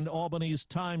Morning and Albany's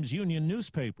Times-Union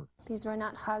newspaper. These were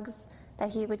not hugs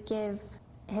that he would give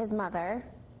his mother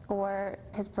or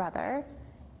his brother.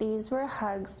 These were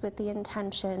hugs with the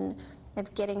intention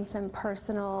of getting some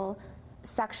personal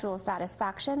sexual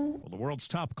satisfaction. Well, the world's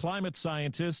top climate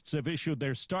scientists have issued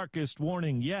their starkest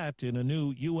warning yet in a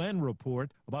new UN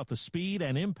report about the speed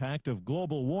and impact of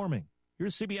global warming.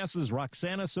 Here's CBS's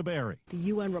Roxana Saberi. The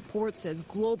UN report says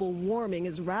global warming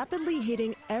is rapidly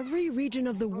hitting every region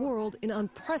of the world in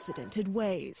unprecedented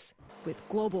ways, with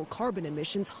global carbon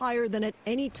emissions higher than at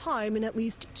any time in at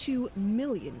least 2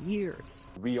 million years.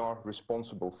 We are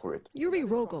responsible for it. Yuri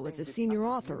Rogel is a senior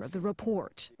author of the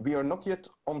report. We are not yet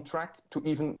on track to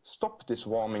even stop this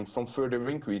warming from further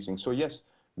increasing. So yes,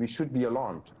 we should be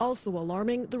alarmed. Also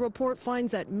alarming, the report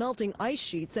finds that melting ice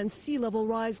sheets and sea level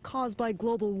rise caused by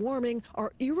global warming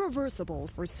are irreversible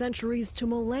for centuries to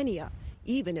millennia,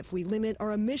 even if we limit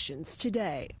our emissions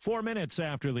today. 4 minutes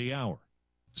after the hour.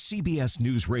 CBS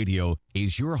News Radio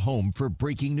is your home for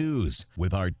breaking news.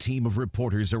 With our team of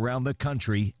reporters around the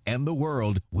country and the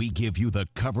world, we give you the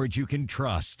coverage you can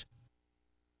trust.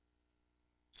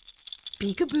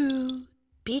 Peekaboo.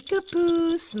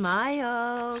 Peekaboo,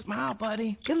 smile. Smile,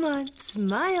 buddy. Come on,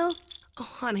 smile. Oh,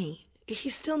 honey,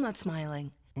 he's still not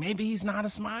smiling. Maybe he's not a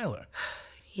smiler.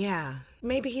 Yeah,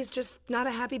 maybe he's just not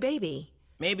a happy baby.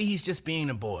 Maybe he's just being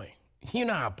a boy. You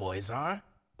know how boys are.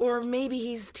 Or maybe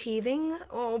he's teething.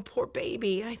 Oh, poor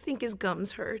baby. I think his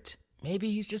gums hurt.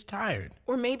 Maybe he's just tired.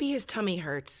 Or maybe his tummy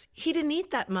hurts. He didn't eat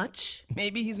that much.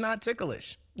 Maybe he's not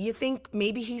ticklish. You think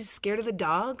maybe he's scared of the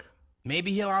dog?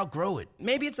 Maybe he'll outgrow it.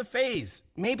 Maybe it's a phase.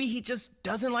 Maybe he just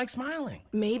doesn't like smiling.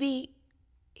 Maybe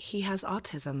he has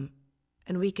autism,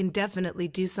 and we can definitely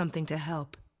do something to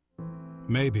help.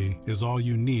 Maybe is all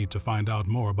you need to find out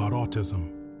more about autism.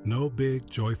 No big,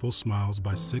 joyful smiles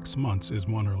by 6 months is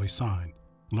one early sign.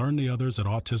 Learn the others at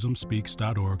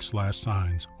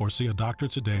autismspeaks.org/signs or see a doctor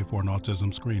today for an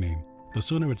autism screening. The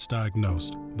sooner it's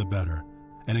diagnosed, the better.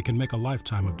 And it can make a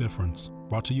lifetime of difference.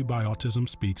 Brought to you by Autism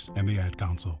Speaks and the Ad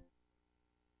Council.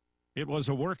 It was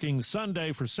a working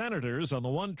Sunday for senators on the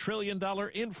 $1 trillion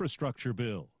infrastructure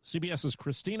bill. CBS's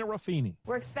Christina Ruffini.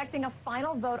 We're expecting a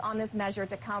final vote on this measure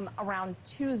to come around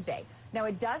Tuesday. Now,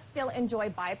 it does still enjoy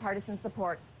bipartisan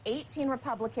support. 18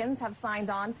 Republicans have signed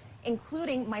on,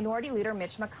 including Minority Leader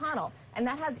Mitch McConnell. And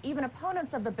that has even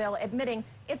opponents of the bill admitting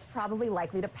it's probably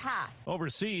likely to pass.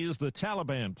 Overseas, the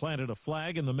Taliban planted a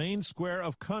flag in the main square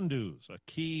of Kunduz, a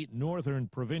key northern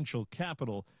provincial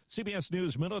capital. CBS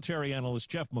News military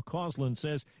analyst Jeff McCausland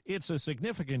says it's a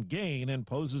significant gain and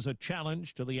poses a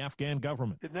challenge to the Afghan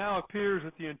government. It now appears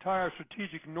that the entire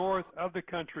strategic north of the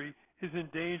country is in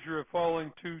danger of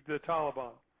falling to the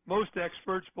Taliban. Most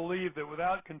experts believe that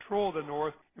without control of the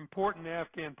north, important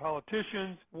Afghan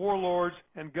politicians, warlords,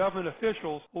 and government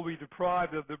officials will be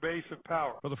deprived of their base of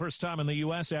power. For the first time in the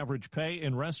U.S., average pay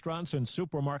in restaurants and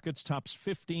supermarkets tops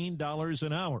 $15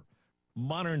 an hour.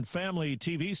 Modern Family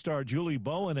TV star Julie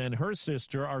Bowen and her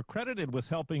sister are credited with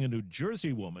helping a New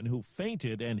Jersey woman who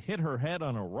fainted and hit her head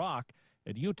on a rock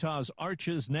at Utah's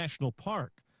Arches National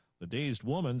Park. The dazed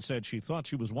woman said she thought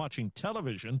she was watching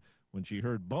television when she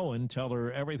heard Bowen tell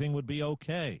her everything would be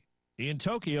okay. In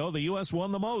Tokyo, the U.S.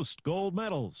 won the most gold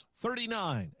medals,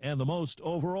 39, and the most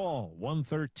overall,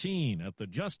 113, at the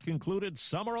just-concluded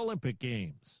Summer Olympic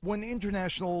Games. When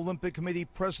International Olympic Committee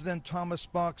President Thomas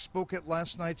Bach spoke at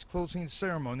last night's closing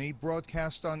ceremony,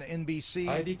 broadcast on NBC,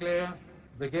 I declare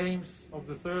the Games of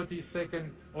the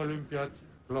 32nd Olympiad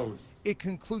closed. It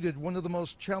concluded one of the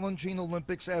most challenging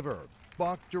Olympics ever.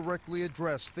 Bach directly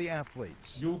addressed the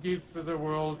athletes. You give to the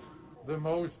world the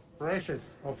most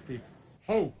precious of gifts,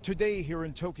 hope. Today here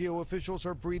in Tokyo, officials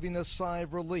are breathing a sigh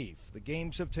of relief. The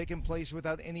games have taken place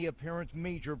without any apparent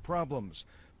major problems.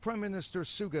 Prime Minister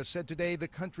Suga said today the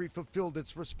country fulfilled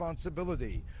its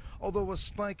responsibility. Although a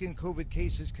spike in COVID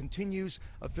cases continues,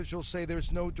 officials say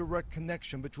there's no direct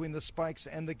connection between the spikes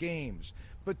and the games.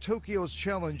 But Tokyo's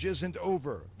challenge isn't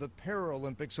over. The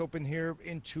Paralympics open here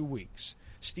in 2 weeks.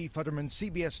 Steve Futterman,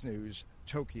 CBS News,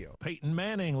 Tokyo. Peyton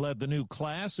Manning led the new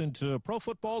class into Pro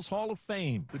Football's Hall of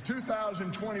Fame. The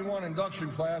 2021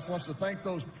 induction class wants to thank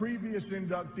those previous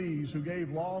inductees who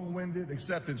gave long-winded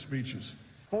acceptance speeches,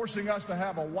 forcing us to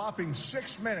have a whopping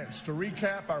 6 minutes to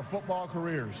recap our football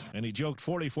careers. And he joked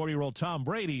 44-year-old Tom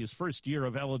Brady's first year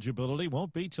of eligibility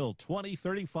won't be till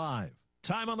 2035.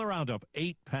 Time on the roundup,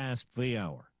 8 past the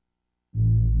hour.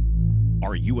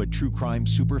 Are you a true crime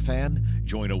superfan?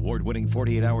 Join award-winning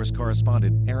 48 Hours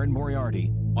correspondent Erin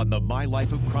Moriarty on the My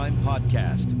Life of Crime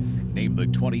podcast. Named the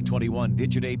 2021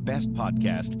 Digiday Best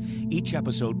Podcast, each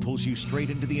episode pulls you straight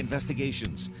into the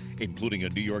investigations, including a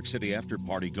New York City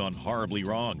after-party gone horribly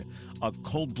wrong, a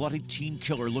cold-blooded teen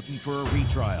killer looking for a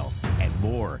retrial, and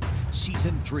more.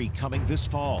 Season 3 coming this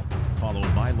fall. Follow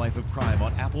My Life of Crime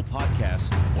on Apple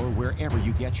Podcasts or wherever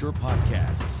you get your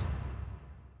podcasts.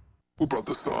 Who brought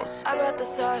the sauce? I brought the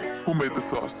sauce. Who made the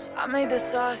sauce? I made the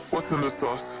sauce. What's in the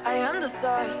sauce? I am the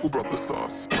sauce. Who brought the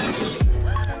sauce?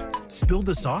 Spilled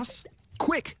the sauce?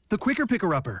 Quick, the Quicker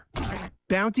Picker-Upper.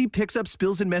 Bounty picks up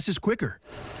spills and messes quicker.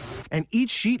 And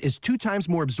each sheet is 2 times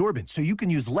more absorbent, so you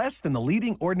can use less than the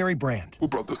leading ordinary brand. Who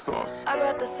brought the sauce? I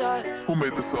brought the sauce. Who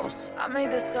made the sauce? I made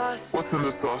the sauce. What's in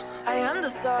the sauce? I am the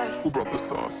sauce. Who brought the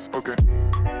sauce? Okay.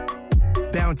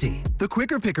 Bounty, the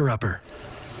Quicker Picker-Upper.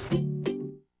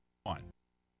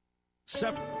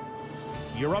 7.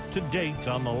 You're up to date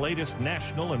on the latest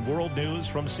national and world news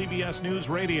from CBS News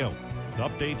Radio.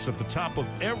 Updates at the top of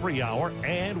every hour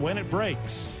and when it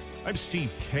breaks. I'm Steve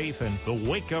Kaith, and the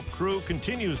Wake Up Crew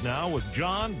continues now with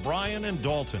John, Brian, and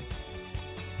Dalton.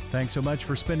 Thanks so much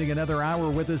for spending another hour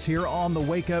with us here on the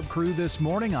Wake Up Crew this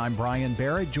morning. I'm Brian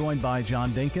Barrett, joined by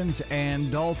John Dinkins and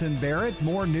Dalton Barrett.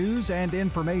 More news and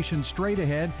information straight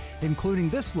ahead, including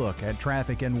this look at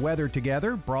traffic and weather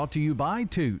together, brought to you by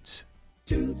Toots.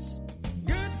 Toots,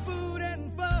 good food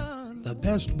and fun. The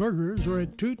best burgers are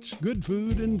at Toots Good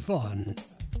Food and Fun.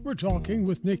 We're talking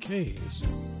with Nick Hayes.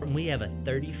 We have a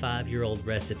 35-year-old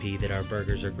recipe that our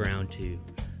burgers are ground to.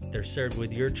 They're served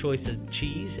with your choice of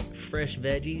cheese, fresh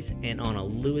veggies, and on a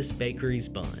Lewis Bakery's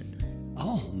bun.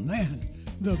 Oh man,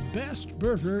 the best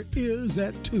burger is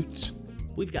at Toots.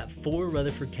 We've got 4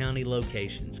 Rutherford County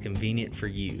locations convenient for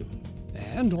you.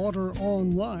 And order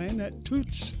online at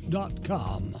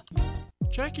toots.com.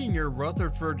 Checking your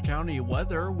Rutherford County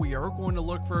weather, we are going to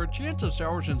look for a chance of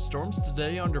showers and storms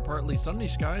today under partly sunny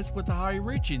skies with a high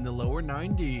reaching the lower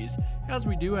 90s. As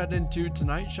we do head into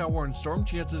tonight, shower and storm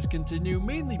chances continue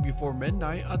mainly before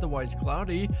midnight, otherwise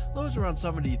cloudy. Lows around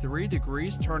 73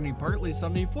 degrees, turning partly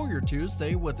sunny for your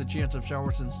Tuesday with a chance of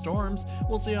showers and storms.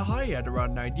 We'll see a high at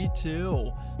around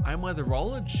 92. I'm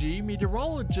weatherology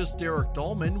meteorologist Derek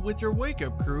Dahlman with your Wake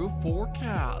Up Crew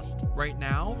forecast. Right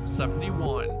now,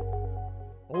 71.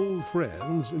 Old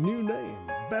friends, new name,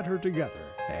 better together,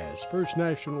 as First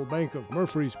National Bank of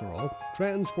Murfreesboro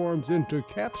transforms into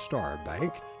Capstar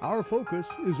Bank. Our focus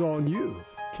is on you.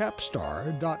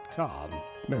 Capstar.com.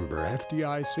 Member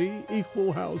FDIC,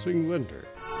 equal housing lender.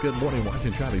 Good morning.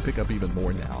 Watching traffic pick up even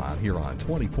more now out here on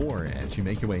 24 as you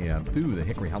make your way up through the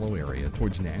Hickory Hollow area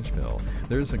towards Nashville.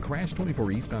 There's a crash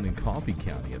 24 eastbound in Coffee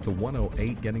County at the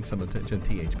 108, getting some attention.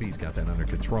 THP's got that under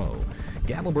control.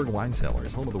 Gatlinburg Wine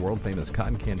Cellars, home of the world-famous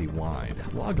cotton candy wine.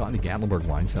 Log on to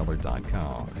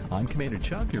GatlinburgWineCellar.com. I'm Commander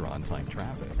Chuck. You're on time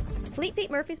traffic. Fleet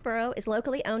Feet Murfreesboro is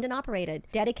locally owned and operated,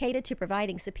 dedicated to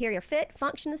providing superior fit,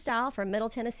 function, and style for Middle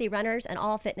Tennessee runners and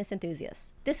all fitness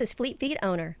enthusiasts. This is Fleet Feet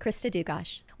owner, Krista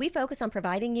Dugash. We focus on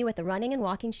providing you with the running and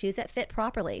walking shoes that fit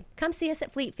properly. Come see us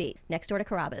at Fleet Feet, next door to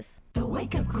Carrabba's. The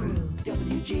Wake Up Crew,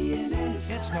 WGNS.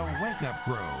 It's the Wake Up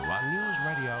Crew on News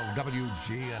Radio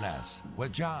WGNS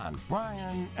with John,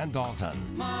 Brian, and Dalton.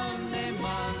 Monday,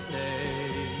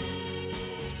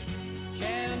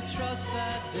 can't trust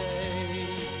that day.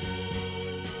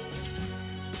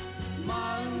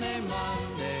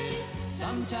 Monday,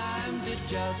 sometimes it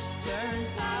just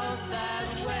turns out that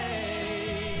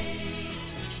way.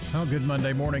 Oh, good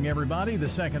Monday morning, everybody. The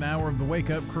second hour of the Wake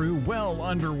Up Crew well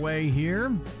underway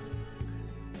here.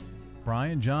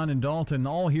 Brian, John, and Dalton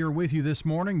all here with you this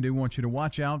morning. Do want you to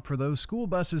watch out for those school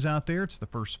buses out there. It's the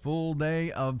first full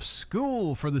day of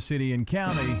school for the city and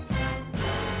county.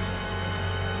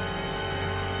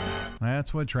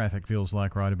 That's what traffic feels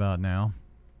like right about now.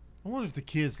 I wonder if the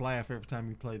kids laugh every time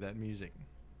you play that music.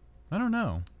 I don't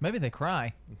know. Maybe they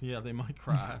cry. Yeah, they might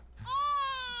cry.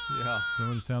 Yeah. Is that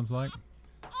what it sounds like?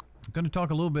 I'm going to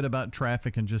talk a little bit about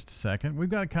traffic in just a second.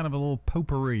 We've got kind of a little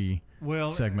potpourri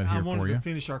segment here for you. I wanted to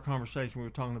finish our conversation. We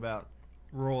were talking about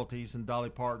royalties and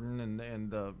Dolly Parton and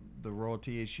the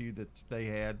royalty issue that they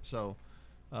had. So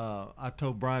I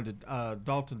told Brian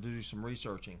Dalton to do some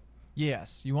researching.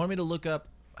 Yes. You want me to look up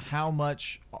how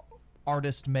much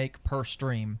artists make per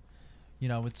stream? You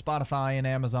know, with Spotify and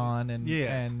Amazon and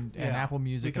Apple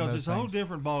Music. Because and it's a whole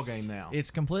different ballgame now.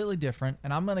 It's completely different.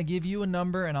 And I'm going to give you a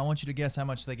number, and I want you to guess how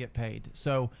much they get paid.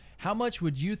 So how much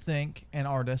would you think an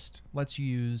artist, let's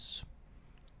use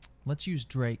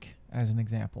Drake as an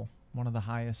example, one of the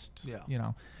highest,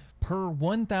 per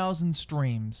 1,000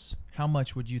 streams, how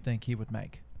much would you think he would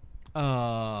make?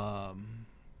 Per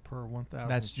 1,000.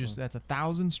 That's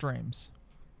 1,000 streams.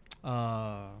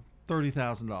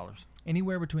 $30,000.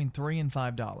 Anywhere between $3 and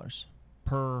 $5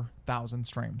 per 1,000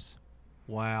 streams.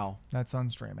 Wow. That's on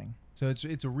streaming. So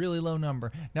it's a really low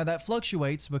number. Now that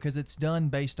fluctuates because it's done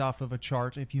based off of a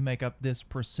chart. If you make up this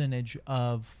percentage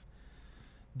of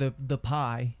the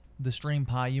pie, the stream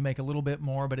pie, you make a little bit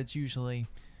more, but it's usually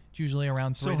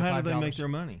around $3 to $5. So how do they make their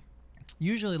money?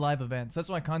 Usually live events. That's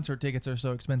why concert tickets are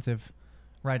so expensive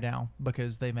right now,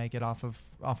 because they make it off of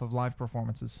live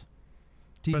performances.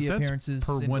 TV but appearances,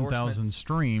 per 1,000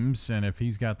 streams, and if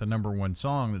he's got the number one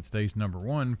song that stays number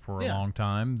one for a long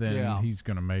time, then he's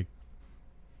going to make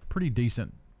pretty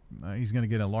decent. He's going to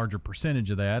get a larger percentage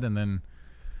of that, and then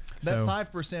that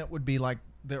 5% would be like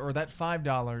or that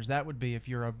 $5. That would be if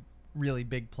you're a really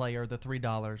big player. The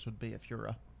 $3 would be if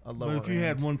you're a lower. But if you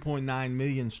had 1.9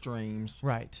 million streams,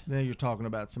 right, then you're talking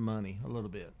about some money, a little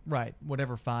bit. Right,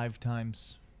 whatever 5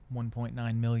 times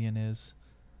 1.9 million is.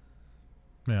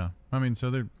 Yeah, I mean,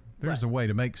 so there's a way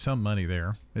to make some money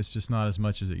there. It's just not as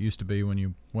much as it used to be when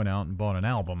you went out and bought an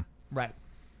album. Right.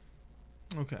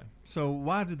 Okay, so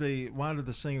why did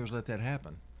the singers let that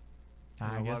happen?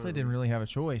 I guess they didn't really have a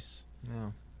choice.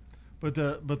 Yeah, but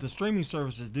the streaming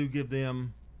services do give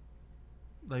them.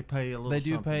 They pay a little. They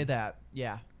do something. pay that.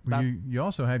 Yeah. Well, you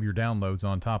also have your downloads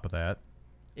on top of that.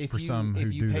 If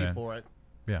you pay for it.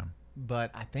 Yeah.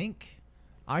 But I think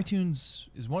iTunes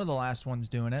is one of the last ones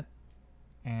doing it.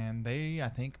 And they, I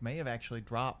think, may have actually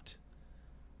dropped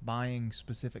buying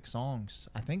specific songs.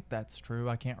 I think that's true.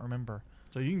 I can't remember.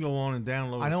 So you can go on and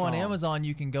download. I know on Amazon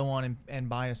you can go on and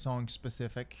buy a song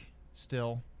specific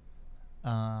still, but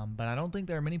I don't think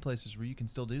there are many places where you can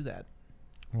still do that.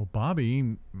 Well,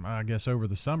 Bobby, I guess over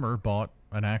the summer bought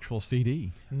an actual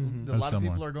CD. Mm-hmm. A lot of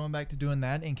people are going back to doing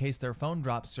that in case their phone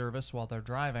drops service while they're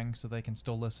driving, so they can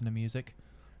still listen to music.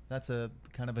 That's a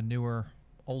kind of a newer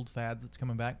old fad that's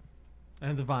coming back.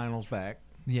 And the vinyl's back.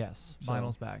 Yes, So-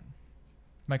 vinyl's back.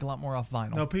 Make a lot more off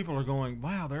vinyl. No, people are going,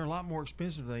 wow, they're a lot more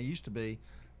expensive than they used to be.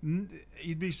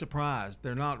 You'd be surprised.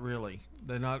 They're not really.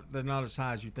 They're not as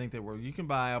high as you think they were. You can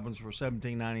buy albums for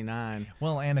 $17.99.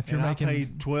 Well, and if you're making I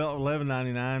paid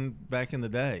 $11.99 back in the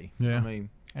day. Yeah. I mean,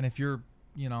 and if you're,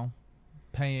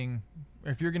 paying,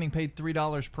 if you're getting paid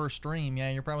 $3 per stream,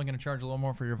 yeah, you're probably going to charge a little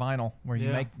more for your vinyl, where you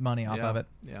make money off of it.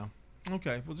 Yeah.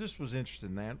 Okay. Well, just was interested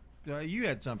in that. You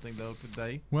had something though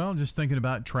today. Well, just thinking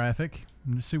about traffic.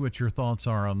 Let's see what your thoughts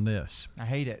are on this. I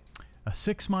hate it. A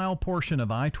 6-mile portion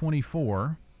of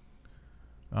I-24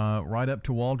 right up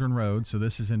to Waldron Road, so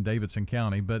this is in Davidson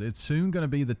County, but it's soon going to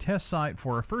be the test site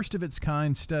for a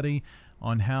first-of-its-kind study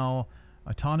on how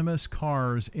autonomous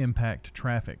cars impact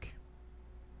traffic.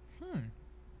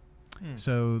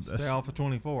 So Stay off of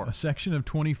 24. A section of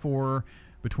 24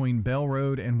 between Bell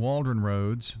Road and Waldron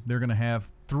Roads, they're going to have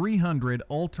 300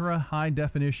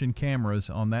 ultra-high-definition cameras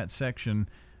on that section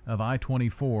of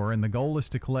I-24, and the goal is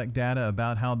to collect data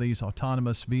about how these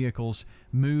autonomous vehicles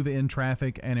move in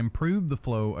traffic and improve the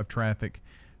flow of traffic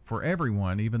for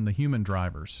everyone, even the human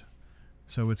drivers.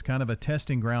 So it's kind of a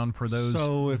testing ground for those.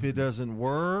 So if it doesn't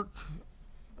work,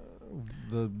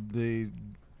 there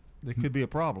could be a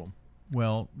problem.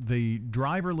 Well, the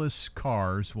driverless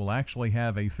cars will actually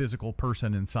have a physical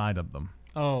person inside of them.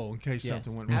 Oh, in case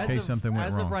something went wrong.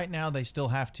 As of right now, they still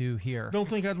have to here. Don't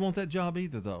think I'd want that job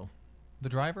either, though. The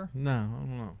driver? No, I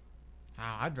don't know.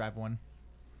 I'd drive one.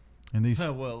 And these.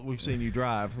 Well, we've seen you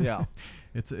drive. Yeah.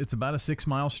 It's about a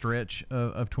 6-mile stretch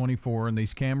of 24, and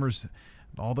these cameras,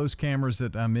 all those cameras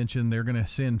that I mentioned, they're going to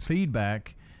send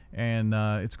feedback, and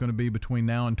it's going to be between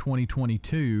now and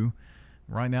 2022.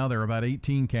 Right now, there are about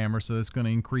 18 cameras, so that's going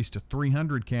to increase to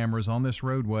 300 cameras on this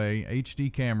roadway,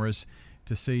 HD cameras,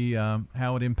 to see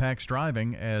how it impacts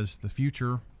driving as the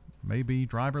future may be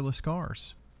driverless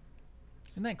cars.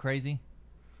 Isn't that crazy?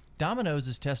 Domino's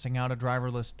is testing out a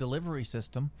driverless delivery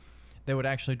system that would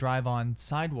actually drive on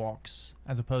sidewalks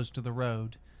as opposed to the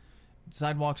road.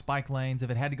 Sidewalks, bike lanes, if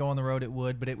it had to go on the road, it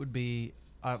would, but it would be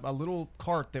a little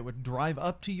cart that would drive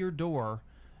up to your door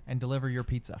and deliver your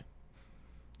pizza.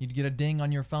 You'd get a ding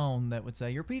on your phone that would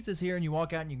say, your pizza's here, and you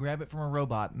walk out and you grab it from a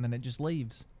robot, and then it just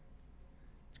leaves.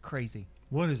 It's crazy.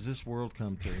 What has this world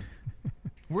come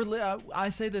to? I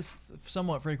say this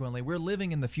somewhat frequently. We're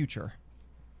living in the future.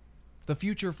 The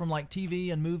future from like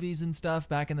TV and movies and stuff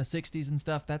back in the 60s and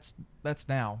stuff, that's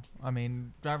now. I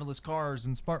mean, driverless cars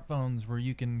and smartphones where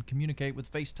you can communicate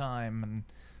with FaceTime, and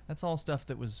that's all stuff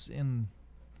that was in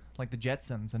like the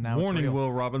Jetsons, and now Warning, it's real.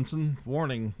 Will Robinson.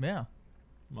 Warning. Yeah.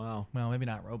 Wow. Well, maybe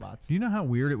not robots. Do you know how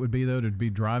weird it would be, though, to be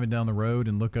driving down the road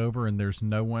and look over and there's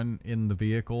no one in the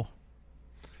vehicle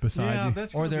beside you?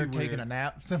 That's or they're be taking weird. a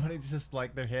nap. Somebody's just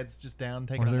like their head's just down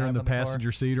taking a nap. Or they're in the on car.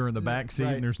 passenger seat or in the back seat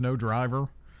right. and there's no driver.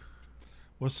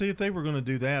 Well, see, if they were going to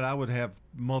do that, I would have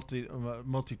multi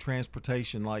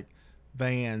transportation like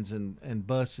vans and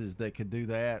buses that could do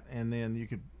that, and then you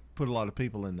could put a lot of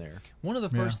people in there. One of the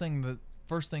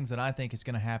first things that I think is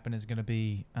going to happen is going to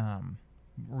be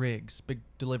rigs, big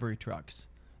delivery trucks.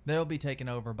 They'll be taken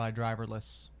over by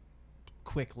driverless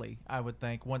quickly, I would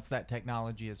think, once that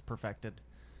technology is perfected.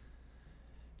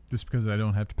 Just because they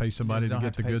don't have to pay somebody to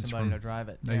get the goods from to drive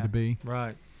it. A to B.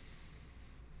 Right.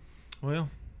 Well,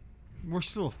 we're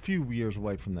still a few years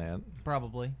away from that.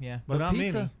 Probably, yeah. But not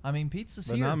pizza, many. I mean, pizza's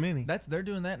But here. not many. They're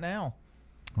doing that now.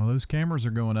 Well, those cameras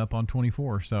are going up on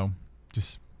 24, so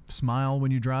just smile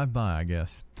when you drive by, I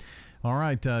guess. All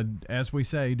right, as we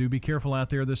say, do be careful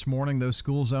out there this morning. Those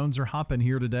school zones are hopping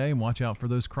here today, and watch out for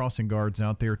those crossing guards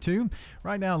out there, too.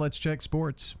 Right now, let's check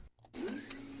sports.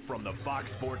 From the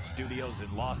Fox Sports Studios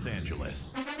in Los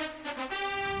Angeles,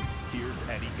 here's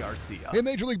Eddie Garcia. In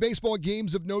Major League Baseball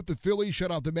games of note, the Phillies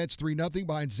shut out the Mets 3-0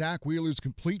 behind Zach Wheeler's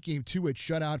complete Game 2 at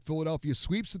shutout. Philadelphia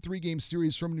sweeps the 3-game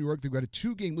series from New York. They've got a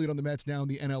 2-game lead on the Mets now in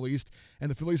the NL East, and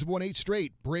the Phillies have won 8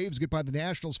 straight. Braves get by the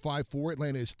Nationals 5-4.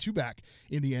 Atlanta is 2 back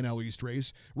in the NL East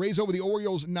race. Rays over the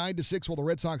Orioles 9-6, while the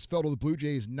Red Sox fell to the Blue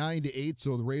Jays 9-8.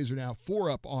 So the Rays are now 4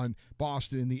 up on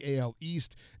Boston in the AL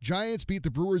East. Giants beat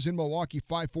the Brewers in Milwaukee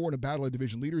 5-4 in a battle of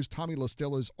division leaders. Tommy La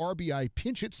Stella's RBI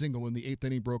pinch hit single in the 8th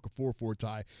inning broke a 4-4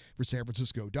 tie for San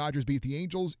Francisco. Dodgers beat the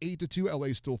Angels 8-2.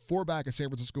 LA still 4 back at San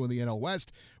Francisco in the NL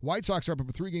West. White Sox are up a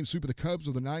 3-game sweep of the Cubs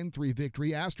with a 9-3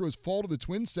 victory. Astros fall to the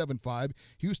Twins 7-5.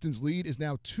 Houston's lead is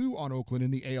now 2 on Oakland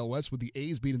in the AL West, with the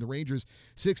A's beating the Rangers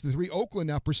 6-3. Oakland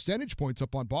now percentage points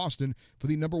up on Boston for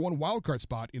the number 1 wildcard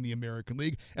spot in the American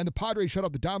League. And the Padres shut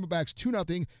out the Diamondbacks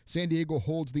 2-0. San Diego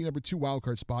holds the number 2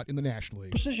 wildcard spot in the National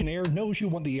League. Precision Air knows you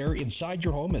want the air inside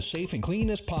your home as safe and clean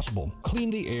as possible. Clean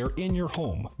the air in your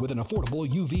home with with an affordable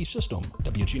UV system.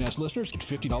 WGNS listeners get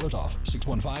 $50 off.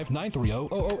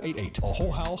 615-930-0088. A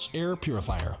whole house air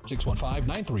purifier.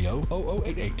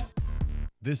 615-930-0088.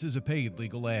 This is a paid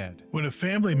legal ad. When a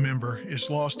family member is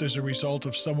lost as a result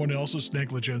of someone else's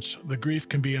negligence, the grief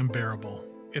can be unbearable.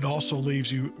 It also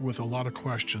leaves you with a lot of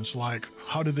questions like,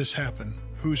 how did this happen?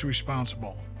 Who's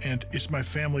responsible? And is my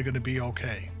family going to be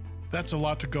okay? That's a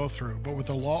lot to go through, but with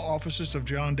the law offices of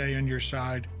John Day on your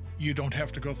side, you don't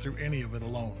have to go through any of it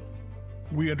alone.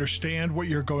 We understand what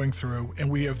you're going through, and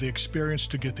we have the experience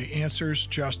to get the answers,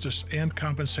 justice, and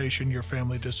compensation your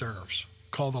family deserves.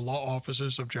 Call the law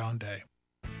offices of John Day.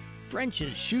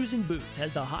 French's Shoes and Boots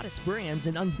has the hottest brands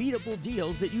and unbeatable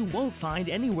deals that you won't find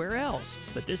anywhere else.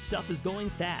 But this stuff is going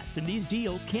fast, and these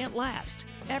deals can't last.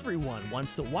 Everyone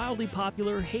wants the wildly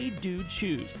popular Hey Dude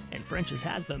shoes, and French's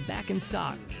has them back in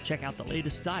stock. Check out the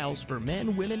latest styles for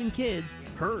men, women, and kids.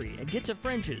 Hurry and get to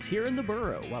French's here in the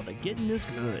borough while the getting is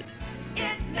good.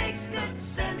 It makes good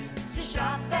sense to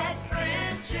shop at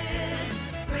French's.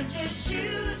 French's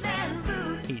Shoes and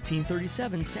Boots.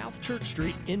 1837 South Church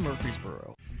Street in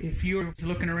Murfreesboro. If you're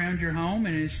looking around your home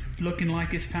and it's looking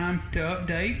like it's time to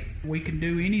update, we can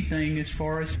do anything as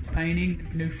far as painting,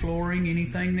 new flooring,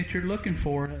 anything that you're looking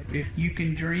for. If you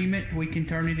can dream it, we can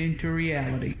turn it into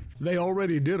reality. They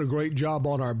already did a great job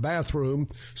on our bathroom,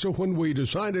 so when we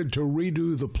decided to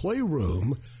redo the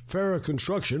playroom, Farrah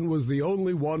Construction was the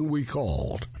only one we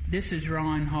called. This is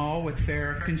Ron Hall with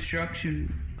Farrah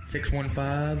Construction.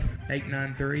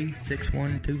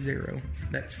 615-893-6120.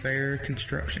 That's Farrah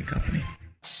Construction Company.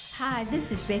 Hi,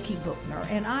 this is Becky Bookner,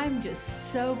 and I'm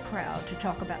just so proud to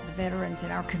talk about the veterans in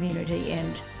our community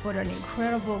and what an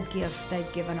incredible gift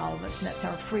they've given all of us, and that's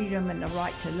our freedom and the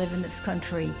right to live in this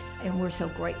country, and we're so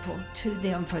grateful to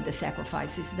them for the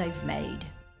sacrifices they've made.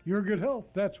 Your good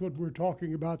health, that's what we're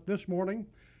talking about this morning.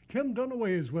 Kim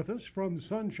Dunaway is with us from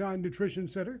Sunshine Nutrition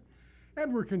Center,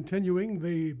 and we're continuing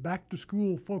the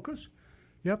back-to-school focus.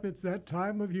 Yep, it's that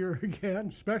time of year again,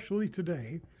 especially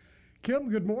today. Kim,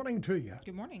 good morning to you.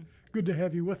 Good morning. Good to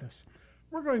have you with us.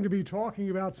 We're going to be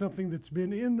talking about something that's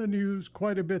been in the news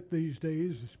quite a bit these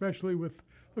days, especially with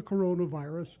the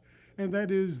coronavirus, and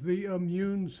that is the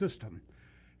immune system.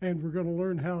 And we're going to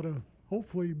learn how to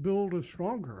hopefully build a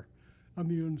stronger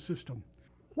immune system.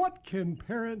 What can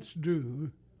parents do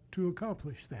to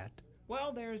accomplish that?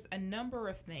 Well, there's a number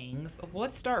of things.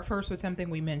 Let's start first with something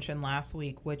we mentioned last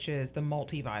week, which is the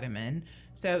multivitamin.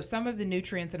 So some of the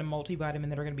nutrients in a multivitamin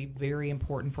that are going to be very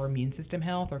important for immune system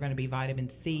health are going to be vitamin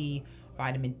C,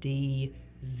 vitamin D,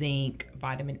 zinc,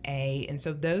 vitamin A. And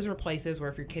so those are places where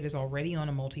if your kid is already on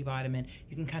a multivitamin,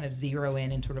 you can kind of zero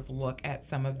in and sort of look at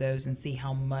some of those and see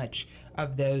how much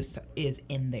of those is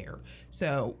in there.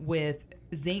 So with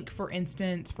zinc, for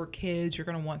instance, for kids, you're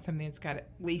going to want something that's got at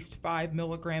least 5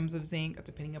 milligrams of zinc,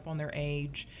 depending upon their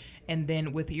age. And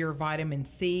then with your vitamin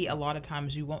C, a lot of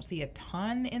times you won't see a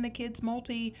ton in the kids'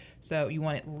 multi, so you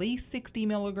want at least 60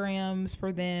 milligrams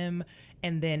for them.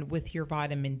 And then with your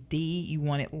vitamin D, you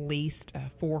want at least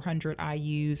 400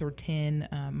 IUs or 10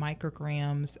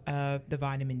 micrograms of the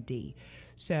vitamin D.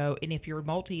 So, and if your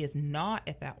multi is not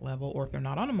at that level, or if they're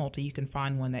not on a multi, you can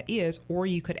find one that is, or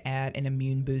you could add an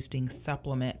immune boosting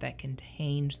supplement that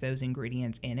contains those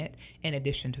ingredients in it, in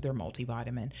addition to their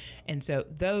multivitamin. And so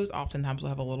those oftentimes will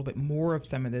have a little bit more of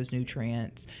some of those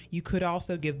nutrients. You could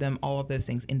also give them all of those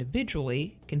things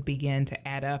individually, can begin to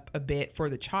add up a bit for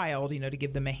the child, you know, to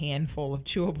give them a handful of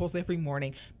chewables every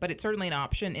morning. But it's certainly an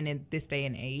option. And in this day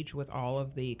and age, with all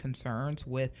of the concerns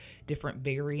with different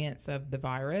variants of the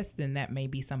virus, then that may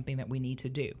be something that we need to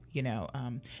do, you know.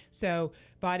 So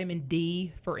vitamin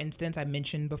D, for instance, I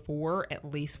mentioned before, at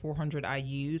least 400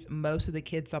 IUs. Most of the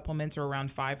kids supplements are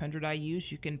around 500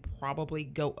 IUs. You can probably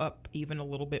go up even a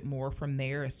little bit more from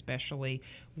there, especially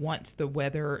once the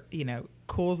weather, you know,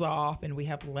 cools off and we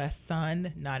have less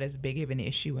sun. Not as big of an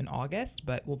issue in August,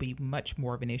 but will be much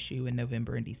more of an issue in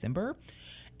November and December.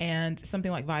 And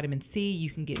something like vitamin C, you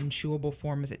can get in chewable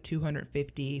forms at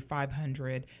 250,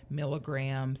 500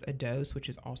 milligrams a dose, which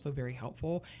is also very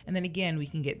helpful. And then again, we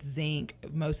can get zinc.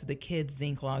 Most of the kids'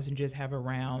 zinc lozenges have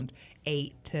around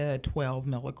 8 to 12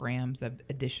 milligrams of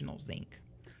additional zinc.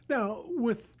 Now,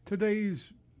 with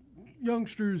today's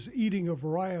youngsters eating a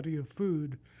variety of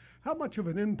food, how much of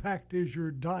an impact is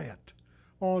your diet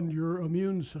on your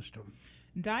immune system?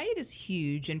 Diet is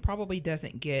huge and probably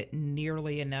doesn't get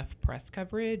nearly enough press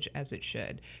coverage as it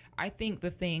should. I think the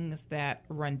things that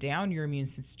run down your immune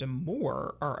system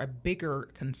more are a bigger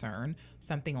concern.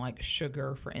 Something like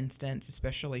sugar, for instance,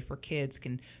 especially for kids,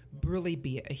 can really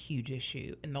be a huge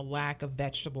issue. And the lack of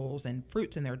vegetables and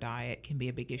fruits in their diet can be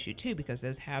a big issue too, because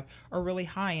those are really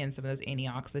high in some of those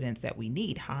antioxidants that we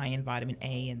need, high in vitamin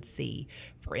A and C,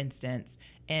 for instance.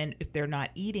 And if they're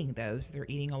not eating those, they're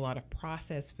eating a lot of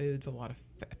processed foods, a lot of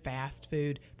fast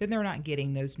food, then they're not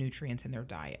getting those nutrients in their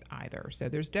diet either. So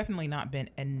there's definitely not been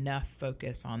enough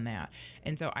focus on that.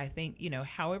 And so I think,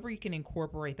 however you can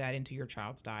incorporate that into your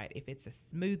child's diet, if it's a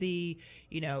smoothie,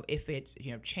 if it's,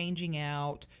 changing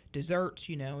out desserts,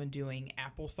 and doing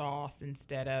applesauce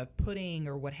instead of pudding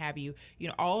or what have you,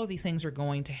 all of these things are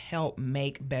going to help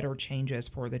make better changes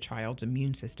for the child's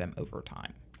immune system over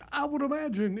time. I would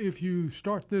imagine if you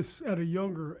start this at a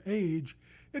younger age,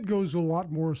 it goes a lot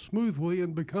more smoothly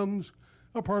and becomes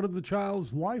a part of the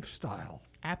child's lifestyle.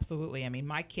 Absolutely. I mean,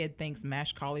 my kid thinks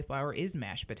mashed cauliflower is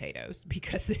mashed potatoes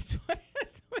because that's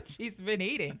what she's been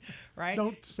eating, right?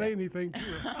 Don't say anything to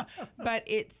her. But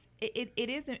it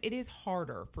is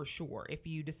harder for sure if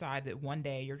you decide that one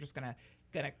day you're just gonna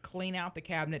clean out the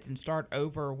cabinets and start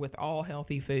over with all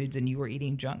healthy foods and you were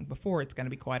eating junk before. It's going to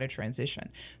be quite a transition.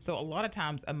 So a lot of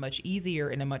times a much easier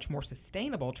and a much more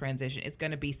sustainable transition is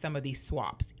going to be some of these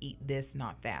swaps, eat this,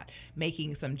 not that,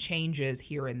 making some changes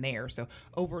here and there. So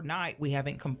overnight we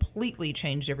haven't completely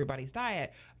changed everybody's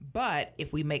diet, but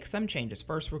if we make some changes,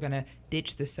 first we're going to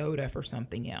ditch the soda for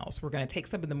something else. We're going to take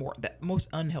some of the most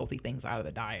unhealthy things out of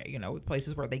the diet,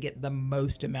 places where they get the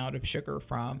most amount of sugar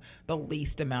from, the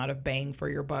least amount of bang for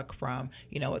your buck from,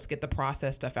 let's get the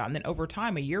processed stuff out. And then over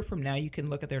time, a year from now, you can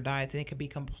look at their diets and it could be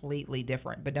completely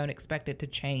different, but don't expect it to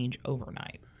change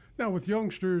overnight. Now with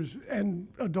youngsters and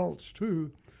adults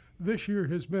too, this year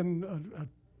has been a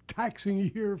taxing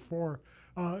year for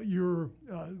your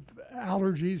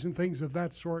allergies and things of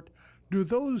that sort. Do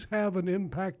those have an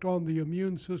impact on the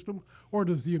immune system, or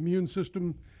does the immune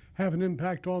system have an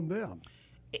impact on them?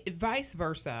 Vice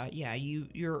versa, yeah.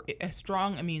 A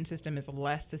strong immune system is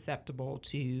less susceptible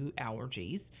to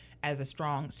allergies, as a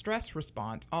strong stress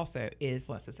response also is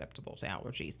less susceptible to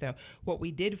allergies. So what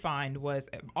we did find was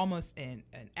almost an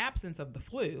absence of the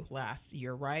flu last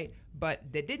year, right?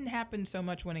 But that didn't happen so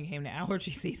much when it came to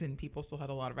allergy season. People still had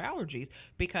a lot of allergies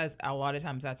because a lot of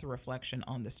times that's a reflection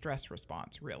on the stress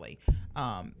response, really.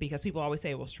 Because people always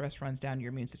say, well, stress runs down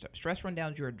your immune system. Stress runs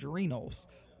down your adrenals,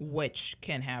 which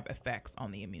can have effects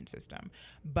on the immune system.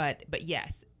 But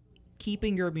yes,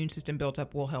 keeping your immune system built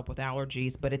up will help with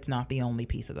allergies, but it's not the only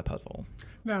piece of the puzzle.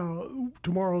 Now,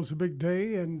 tomorrow's a big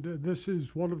day, and this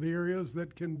is one of the areas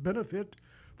that can benefit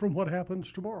from what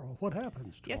happens tomorrow. What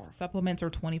happens tomorrow? Yes, supplements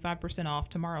are 25% off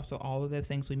tomorrow, so all of those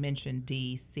things we mentioned,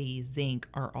 D, C, zinc,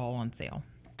 are all on sale.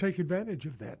 Take advantage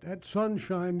of that at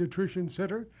Sunshine Nutrition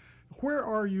Center. Where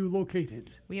are you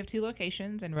located? We have 2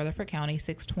 locations in Rutherford County,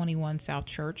 621 South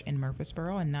Church in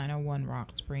Murfreesboro and 901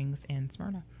 Rock Springs in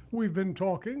Smyrna. We've been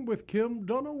talking with Kim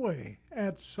Dunaway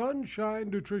at Sunshine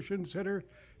Nutrition Center.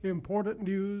 Important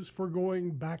news for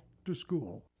going back to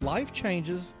school. Life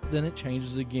changes, then it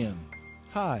changes again.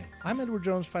 Hi, I'm Edward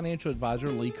Jones Financial Advisor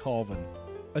Lee Colvin.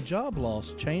 A job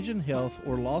loss, change in health,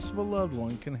 or loss of a loved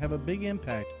one can have a big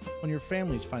impact on your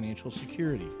family's financial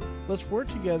security. Let's work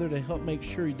together to help make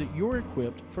sure that you're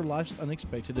equipped for life's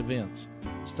unexpected events.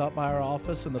 Stop by our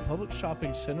office in the Public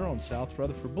Shopping Center on South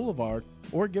Rutherford Boulevard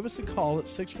or give us a call at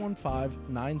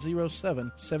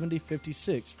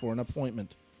 615-907-7056 for an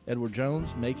appointment. Edward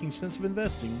Jones, Making Sense of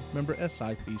Investing, member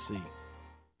SIPC.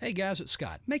 Hey guys, it's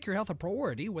Scott. Make your health a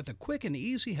priority with a quick and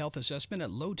easy health assessment at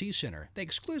Low T Center. They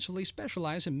exclusively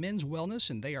specialize in men's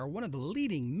wellness, and they are one of the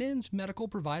leading men's medical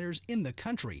providers in the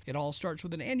country. It all starts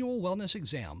with an annual wellness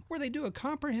exam, where they do a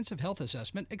comprehensive health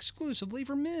assessment exclusively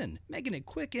for men, making it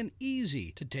quick and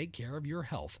easy to take care of your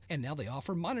health. And now they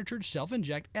offer monitored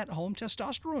self-inject at-home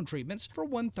testosterone treatments for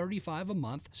 $135 a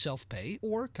month, self-pay,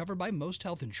 or covered by most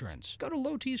health insurance. Go to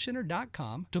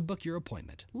lowtcenter.com to book your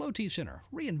appointment. Low T Center,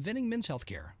 reinventing men's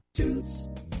healthcare. Toots,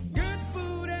 good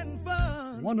food and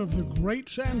fun. One of the great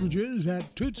sandwiches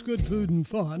at Toots Good Food and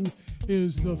Fun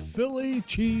is the Philly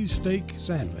cheesesteak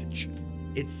sandwich.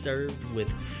 It's served with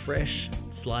fresh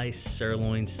sliced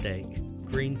sirloin steak,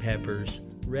 green peppers,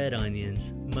 red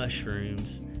onions,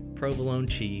 mushrooms, provolone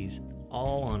cheese,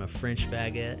 all on a French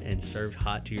baguette and served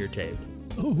hot to your table.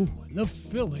 Oh, the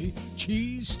Philly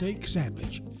cheesesteak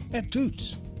sandwich at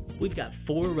Toots. We've got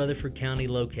 4 Rutherford County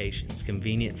locations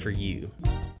convenient for you.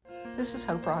 This is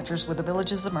Hope Rogers with the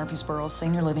Villages of Murfreesboro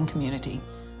Senior Living Community.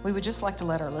 We would just like to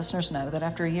let our listeners know that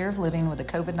after a year of living with the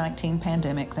COVID-19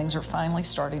 pandemic, things are finally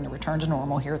starting to return to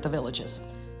normal here at the Villages.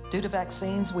 Due to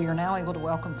vaccines, we are now able to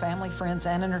welcome family, friends,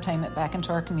 and entertainment back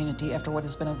into our community after what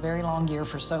has been a very long year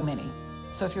for so many.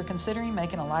 So if you're considering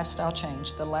making a lifestyle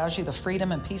change that allows you the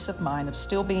freedom and peace of mind of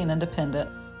still being independent,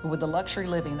 but with the luxury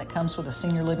living that comes with a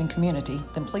senior living community,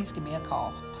 then please give me a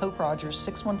call. Hope Rogers,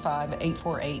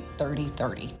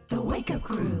 615-848-3030. The Wake Up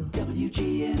Crew,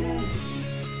 WGNS.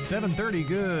 7:30,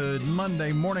 good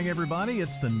Monday morning, everybody.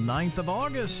 It's the 9th of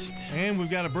August. And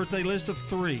we've got a birthday list of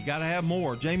 3. Got to have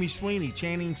more. Jamie Sweeney,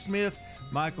 Channing Smith,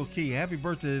 Michael Key. Happy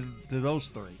birthday to those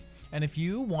 3. And if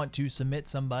you want to submit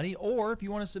somebody, or if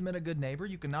you want to submit a good neighbor,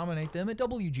 you can nominate them at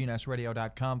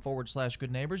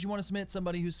WGNSradio.com/good neighbors. You want to submit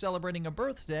somebody who's celebrating a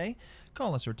birthday,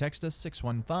 call us or text us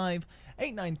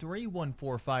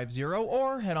 615-893-1450,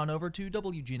 or head on over to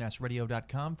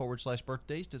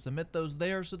WGNSradio.com/birthdays to submit those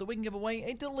there so that we can give away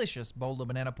a delicious bowl of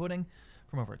banana pudding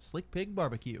from over at Slick Pig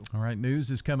Barbecue. All right,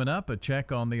 news is coming up. A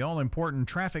check on the all-important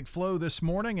traffic flow this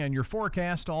morning and your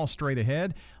forecast all straight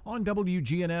ahead. On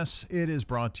WGNS, it is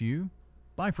brought to you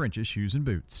by French's Shoes and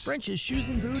Boots. French's Shoes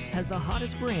and Boots has the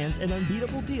hottest brands and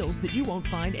unbeatable deals that you won't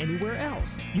find anywhere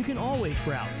else. You can always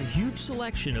browse the huge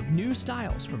selection of new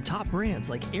styles from top brands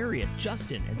like Ariat,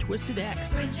 Justin, and Twisted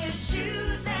X. French's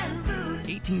Shoes and Boots.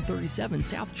 1837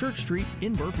 South Church Street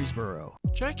in Murfreesboro.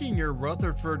 Checking your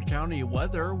Rutherford County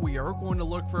weather, we are going to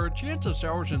look for a chance of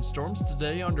showers and storms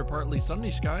today under partly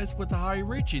sunny skies with a high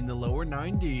reaching the lower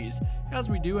 90s. As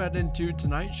we do head into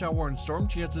tonight, shower and storm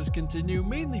chances continue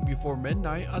mainly before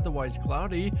midnight, otherwise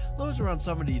cloudy. Lows around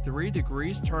 73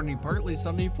 degrees, turning partly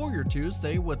sunny for your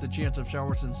Tuesday with a chance of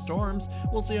showers and storms.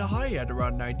 We'll see a high at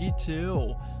around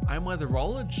 92. I'm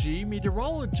weatherology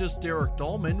meteorologist Derek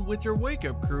Dahlman with your Wake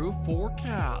Up Crew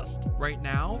forecast. Right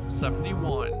now,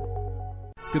 71.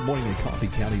 Good morning in Coffee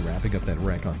County, wrapping up that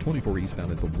wreck on 24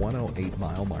 eastbound at the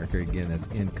 108-mile marker. Again, that's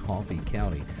in Coffee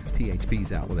County.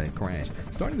 THP's out with that crash.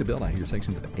 Starting to build out here,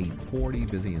 sections of 840,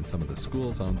 busy in some of the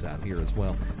school zones out here as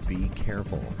well. Be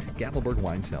careful. Gatlinburg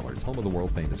Wine Cellars, home of the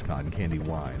world-famous cotton candy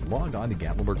wine. Log on to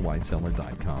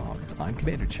GatlinburgWineCellar.com. I'm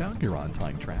Commander Chuck. You're on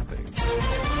time traffic.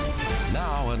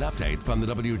 Now an update from the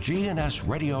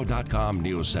WGNSradio.com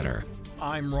News Center.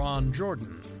 I'm Ron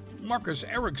Jordan. Marcus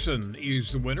Ericsson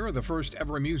is the winner of the first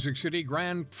ever Music City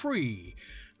Grand Prix.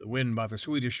 The win by the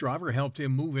Swedish driver helped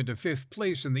him move into 5th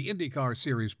place in the IndyCar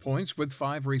Series points with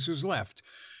 5 races left.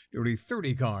 Nearly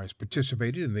 30 cars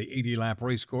participated in the 80-lap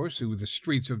race course through the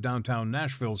streets of downtown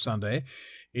Nashville Sunday.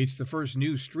 It's the first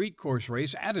new street course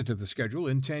race added to the schedule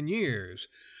in 10 years.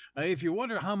 If you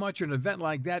wonder how much an event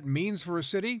like that means for a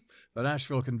city, the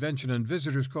Nashville Convention and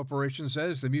Visitors Corporation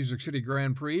says the Music City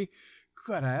Grand Prix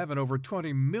could have an over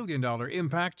 $20 million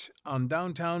impact on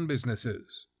downtown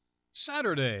businesses.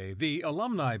 Saturday, the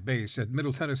alumni base at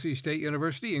Middle Tennessee State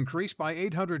University increased by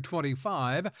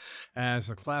 825 as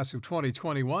the class of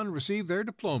 2021 received their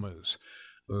diplomas.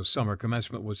 The summer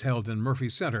commencement was held in Murphy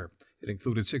Center. It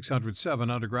included 607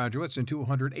 undergraduates and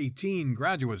 218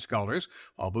 graduate scholars,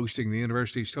 while boosting the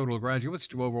university's total graduates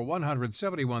to over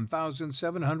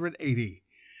 171,780.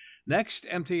 Next,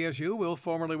 MTSU will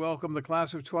formally welcome the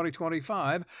class of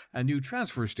 2025 and new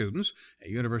transfer students, a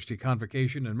university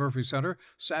convocation in Murphy Center,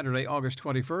 Saturday, August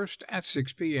 21st at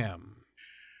 6 p.m.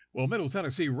 Well, Middle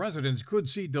Tennessee residents could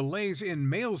see delays in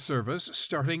mail service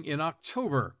starting in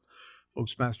October.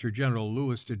 Postmaster General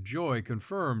Louis DeJoy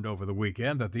confirmed over the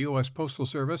weekend that the U.S. Postal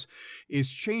Service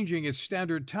is changing its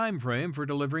standard time frame for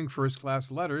delivering first-class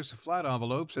letters, flat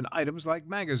envelopes, and items like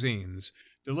magazines.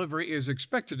 Delivery is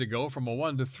expected to go from a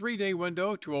 1 to 3 day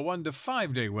window to a 1 to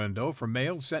 5 day window for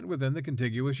mail sent within the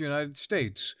contiguous United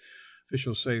States.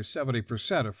 Officials say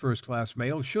 70% of first-class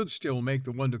mail should still make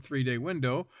the 1 to 3 day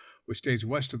window, with states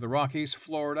west of the Rockies,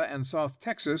 Florida, and South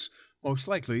Texas most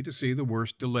likely to see the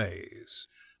worst delays.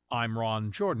 I'm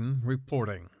Ron Jordan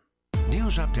reporting.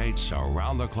 News updates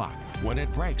around the clock, when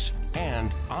it breaks,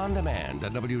 and on demand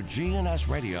at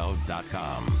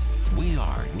WGNSradio.com. We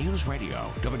are News Radio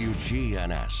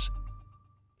WGNS.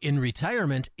 In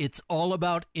retirement, it's all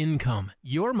about income.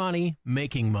 Your money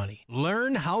making money.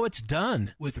 Learn how it's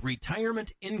done with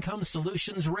Retirement Income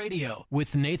Solutions Radio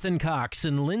with Nathan Cox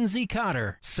and Lindsay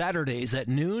Cotter. Saturdays at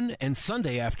noon and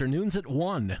Sunday afternoons at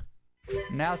 1.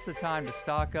 Now's the time to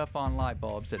stock up on light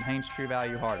bulbs at Haines True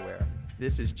Value Hardware.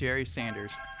 This is Jerry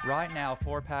Sanders. Right now,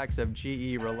 4 packs of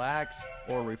GE Relax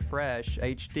or Refresh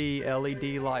HD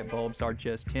LED light bulbs are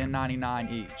just $10.99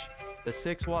 each. The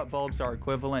 6-watt bulbs are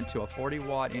equivalent to a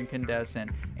 40-watt incandescent,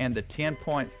 and the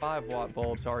 10.5-watt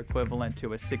bulbs are equivalent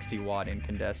to a 60-watt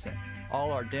incandescent.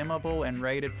 All are dimmable and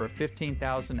rated for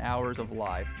 15,000 hours of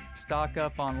life. Stock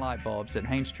up on light bulbs at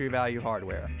Haines True Value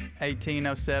Hardware,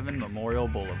 1807 Memorial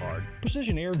Boulevard.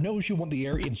 Precision Air knows you want the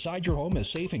air inside your home as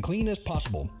safe and clean as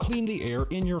possible. Clean the air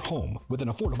in your home with an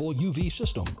affordable UV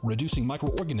system, reducing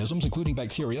microorganisms including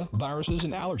bacteria, viruses,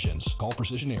 and allergens. Call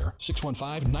Precision Air,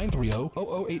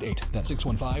 615-930-0088. That's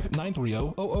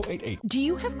 615-930-0088. Do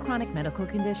you have chronic medical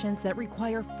conditions that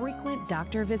require frequent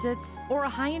doctor visits or a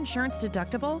high insurance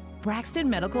deductible? Braxton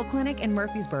Medical Clinic in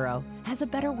Murfreesboro has a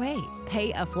better way.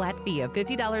 Pay a flat fee of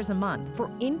 $50 a month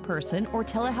for in-person or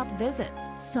telehealth visits.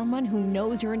 Someone who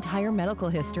knows your entire medical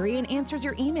history and answers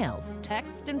your emails,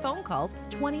 texts, and phone calls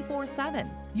 24/7.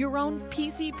 Your own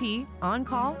PCP on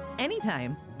call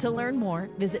anytime. To learn more,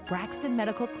 visit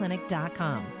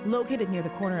BraxtonMedicalClinic.com. Located near the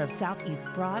corner of Southeast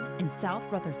Broad and South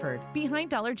Rutherford,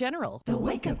 behind Dollar General. The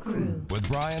Wake Up Crew. With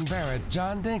Brian Barrett,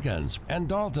 John Dinkins, and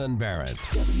Dalton Barrett.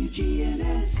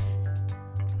 WGNS.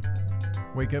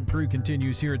 Wake Up Crew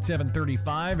continues here at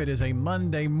 7:35. It is a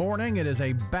Monday morning. It is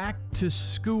a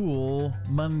back-to-school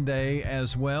Monday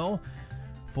as well.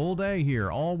 Full day here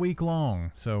all week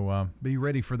long. So be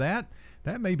ready for that.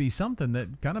 That may be something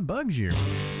that kind of bugs you.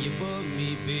 You bug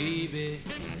me, baby.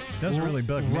 Doesn't really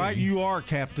bug me. Right you are,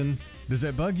 Captain. Does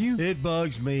that bug you? It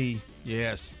bugs me,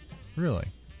 yes. Really?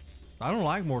 I don't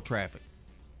like more traffic.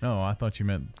 Oh, I thought you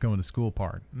meant going to school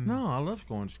part. No, I love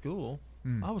going to school.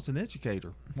 I was an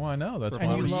educator. Well, I know. That's for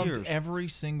why And you 40 loved years. every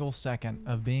single second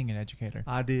of being an educator.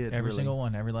 I did. Every really. single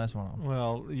one, every last one of them.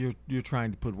 Well, you're trying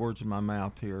to put words in my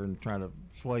mouth here and trying to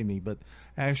sway me, but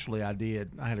actually I did.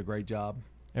 I had a great job.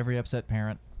 Every upset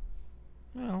parent.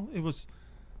 Well, it was.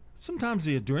 Sometimes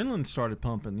the adrenaline started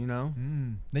pumping, you know.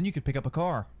 Then you could pick up a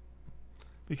car.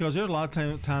 Because there's a lot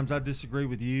of times I disagree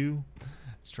with you.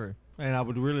 It's true. And I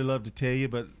would really love to tell you,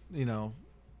 but, you know,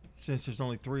 since there's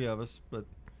only 3 of us, but,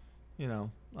 you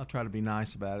know, I'll try to be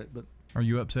nice about it. But Are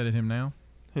you upset at him now?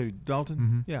 Who, Dalton?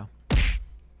 Mhm. Yeah. I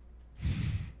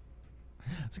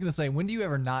was going to say, when do you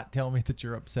ever not tell me that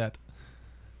you're upset?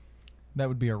 That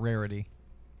would be a rarity.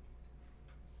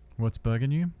 What's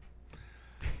bugging you?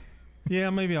 Yeah,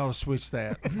 maybe I ought to switch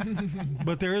that.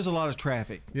 But there is a lot of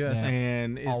traffic. Yes. Yeah.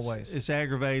 And Always. it's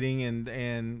aggravating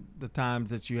and the times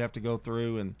that you have to go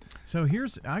through. And So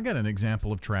I got an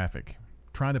example of traffic.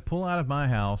 Trying to pull out of my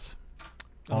house.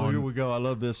 here we go. I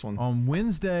love this one. On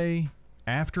Wednesday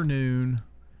afternoon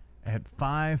at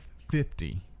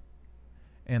 5:50,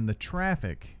 and the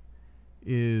traffic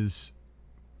is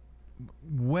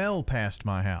well past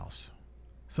my house.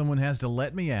 Someone has to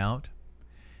let me out.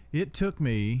 It took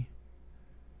me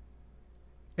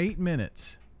 8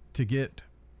 minutes to get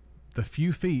the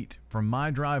few feet from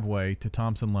my driveway to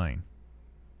Thompson Lane.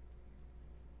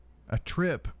 A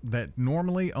trip that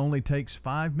normally only takes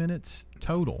 5 minutes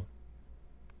total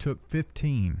took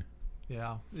 15.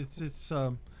 Yeah, it's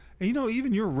and you know,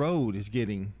 even your road is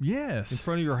getting in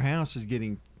front of your house is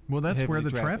getting. Well, that's where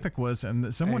heavily the traffic was,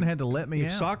 and someone had to let me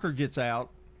if out. soccer gets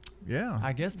out, yeah,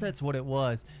 I guess that's what it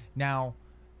was. Now,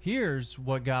 here's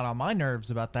what got on my nerves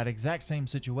about that exact same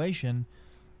situation.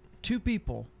 2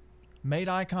 people made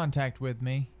eye contact with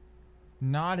me,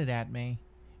 nodded at me,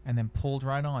 and then pulled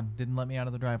right on. Didn't let me out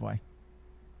of the driveway.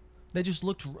 They just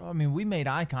looked. I mean, we made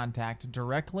eye contact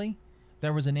directly.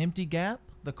 There was an empty gap.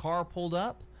 The car pulled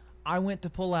up. I went to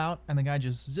pull out, and the guy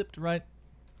just zipped right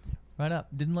up.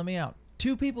 Didn't let me out.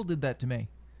 2 people did that to me.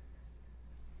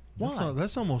 Why?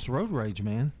 that's almost road rage,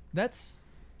 man. That's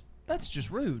just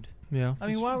rude. Yeah. I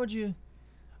mean, why would you?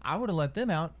 I would have let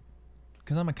them out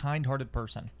because I'm a kind-hearted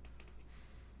person.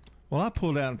 Well, I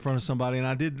pulled out in front of somebody, and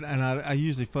I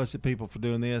usually fuss at people for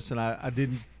doing this, and I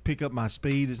didn't pick up my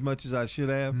speed as much as I should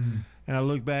have, and I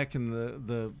look back, and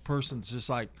the person's just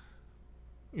like,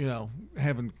 you know,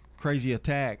 having crazy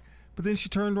attack, but then she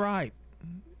turned right.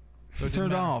 She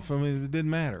turned off. I mean, it didn't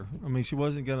matter. I mean, she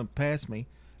wasn't going to pass me,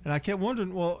 and I kept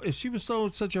wondering, well, if she was so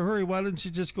in such a hurry, why didn't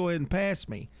she just go ahead and pass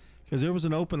me? Because there was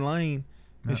an open lane,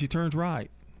 and she turned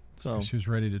right. So she was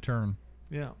ready to turn.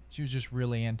 Yeah. She was just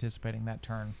really anticipating that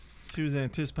turn. She was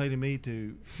anticipating me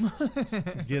to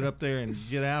get up there and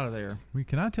get out of there.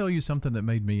 Can I tell you something that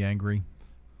made me angry?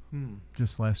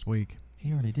 Just last week.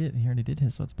 He already did. He already did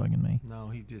his. What's bugging me? No,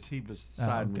 he was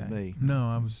siding with me. No,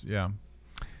 I was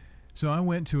So I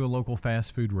went to a local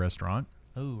fast food restaurant.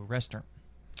 Oh, restaurant.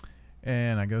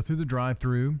 And I go through the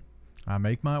drive-thru. I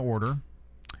make my order.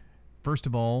 First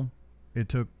of all, it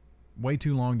took way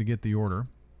too long to get the order,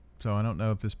 so I don't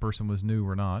know if this person was new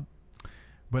or not.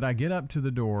 But I get up to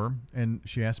the door, and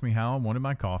she asked me how I wanted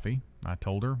my coffee. I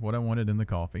told her what I wanted in the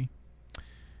coffee.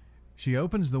 She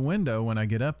opens the window when I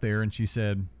get up there, and she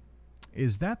said,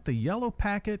 "Is that the yellow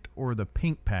packet or the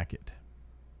pink packet?"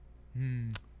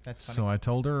 That's funny. So I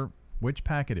told her which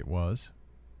packet it was.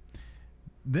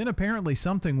 Then apparently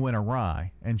something went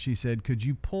awry, and she said, "Could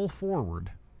you pull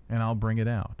forward and I'll bring it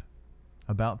out?"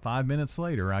 About 5 minutes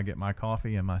later, I get my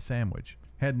coffee and my sandwich.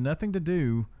 Had nothing to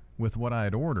do with what I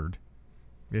had ordered.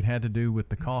 It had to do with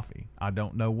the coffee. I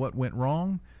don't know what went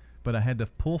wrong, but I had to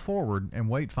pull forward and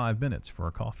wait 5 minutes for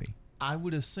a coffee. I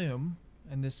would assume,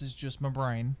 and this is just my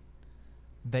brain,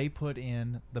 they put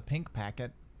in the pink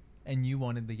packet and you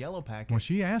wanted the yellow packet. Well,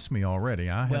 she asked me already.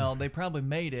 Well, they probably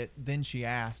made it, then she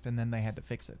asked, and then they had to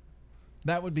fix it.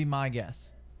 That would be my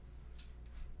guess.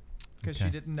 Because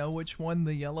she didn't know which one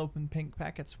the yellow and pink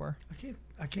packets were.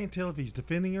 I can't tell if he's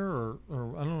defending her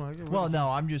or I don't know. Well, no,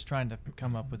 I'm just trying to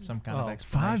come up with some kind of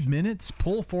explanation. 5 minutes,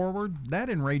 pull forward.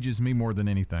 That enrages me more than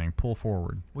anything. Pull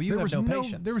forward. Well, you have no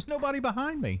patience. There was nobody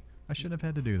behind me. I shouldn't have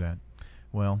had to do that.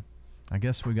 Well, I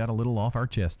guess we got a little off our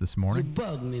chest this morning. You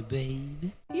bug me,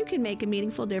 baby. You can make a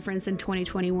meaningful difference in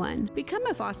 2021. Become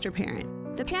a foster parent.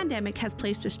 The pandemic has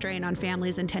placed a strain on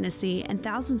families in Tennessee, and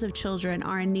thousands of children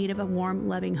are in need of a warm,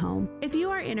 loving home. If you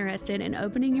are interested in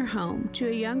opening your home to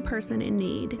a young person in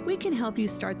need, we can help you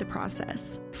start the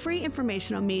process. Free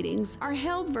informational meetings are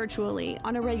held virtually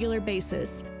on a regular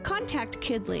basis. Contact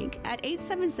KidLink at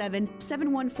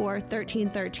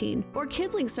 877-714-1313 or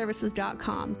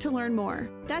kidlinkservices.com to learn more.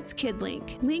 That's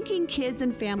KidLink, linking kids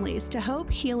and families to hope,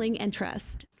 healing, and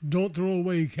trust. Don't throw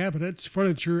away cabinets,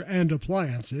 furniture, and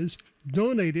appliances.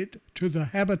 Donate it to the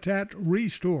Habitat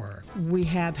Restore. We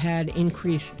have had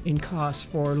increase in costs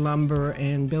for lumber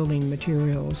and building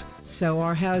materials, so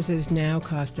our houses now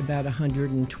cost about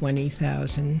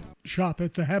 $120,000. Shop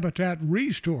at the Habitat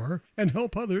Restore and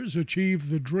help others achieve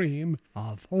the dream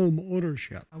of home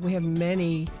ownership. We have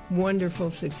many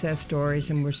wonderful success stories,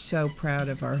 and we're so proud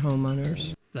of our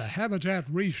homeowners. The Habitat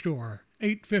Restore,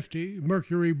 850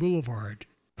 Mercury Boulevard.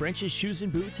 French's Shoes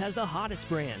and Boots has the hottest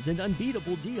brands and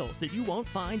unbeatable deals that you won't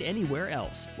find anywhere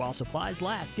else. While supplies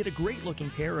last, get a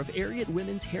great-looking pair of Ariat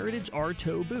Women's Heritage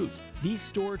R-Toe boots. These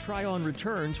store try-on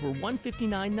returns were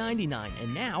 $159.99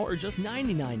 and now are just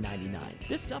 $99.99.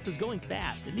 This stuff is going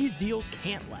fast, and these deals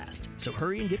can't last. So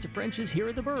hurry and get to French's here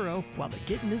at the Borough while the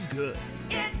getting is good.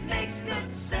 It makes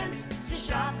good sense to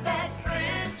shop at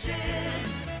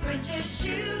French's. French's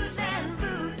Shoes and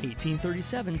Boots.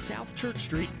 1837 South Church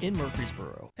Street in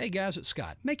Murfreesboro. Hey guys, it's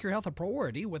Scott. Make your health a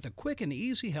priority with a quick and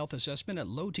easy health assessment at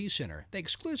Low T Center. They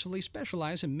exclusively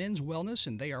specialize in men's wellness,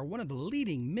 and they are one of the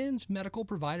leading men's medical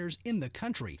providers in the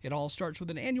country. It all starts with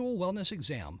an annual wellness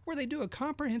exam, where they do a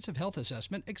comprehensive health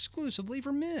assessment exclusively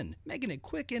for men, making it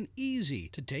quick and easy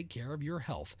to take care of your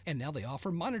health. And now they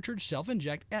offer monitored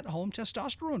self-inject at-home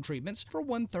testosterone treatments for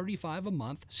 $135 a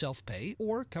month, self-pay,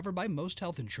 or covered by most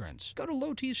health insurance. Go to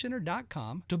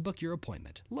lowtcenter.com to book your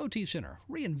appointment. Low T Center,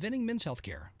 reinventing men's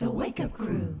healthcare. The Wake Up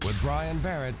Crew. With Brian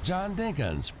Barrett, John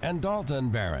Dinkins, and Dalton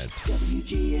Barrett.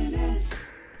 WGNS.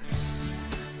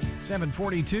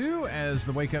 7:42 as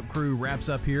the Wake Up Crew wraps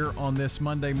up here on this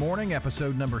Monday morning,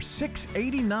 episode number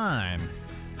 689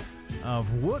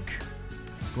 of WOOK.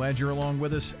 Glad you're along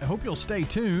with us. I hope you'll stay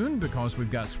tuned because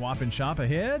we've got Swap and Shop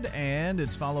ahead, and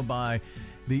it's followed by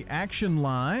the Action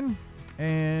Line.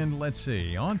 And let's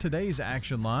see, on today's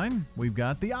Action Line, we've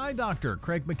got the eye doctor,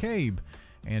 Craig McCabe,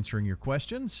 answering your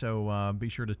questions. So be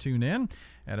sure to tune in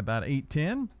at about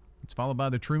 8:10. It's followed by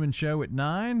the Truman Show at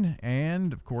 9,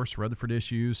 and, of course, Rutherford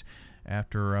Issues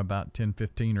after about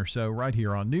 10:15 or so, right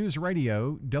here on News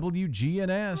Radio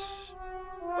WGNS.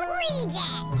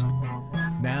 Reject.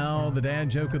 Now, the dad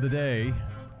joke of the day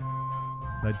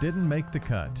that didn't make the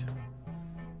cut.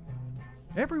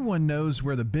 Everyone knows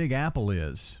where the Big Apple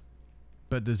is,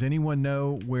 but does anyone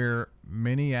know where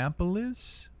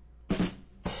Minneapolis is?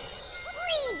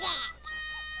 Reject.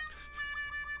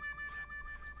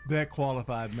 That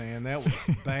qualified, man. That was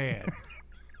bad.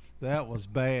 That was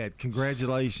bad.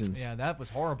 Congratulations. Yeah, that was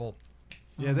horrible.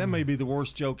 Yeah, that may be the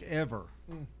worst joke ever.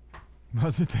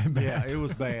 Was it that bad? Yeah, it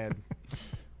was bad.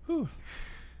 Whew.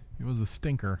 It was a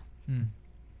stinker.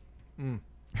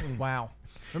 Wow.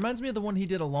 Reminds me of the one he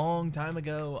did a long time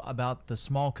ago about the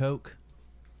small Coke.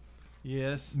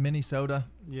 Yes. Mini soda.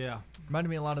 Yeah. Reminded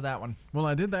me a lot of that one. Well,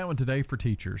 I did that one today for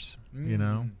teachers. You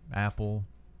know, Apple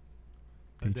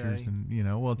teachers,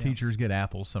 and teachers get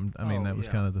apples. I mean, that was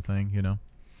kind of the thing.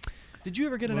 Did you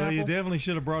ever get an apple? Well, you definitely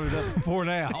should have brought it up before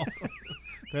now.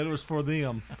 That was for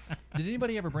them. Did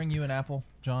anybody ever bring you an apple,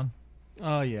 John?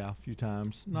 Oh, yeah, a few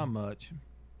times. Not much.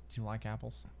 Did you like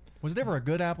apples? Was it ever a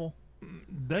good apple?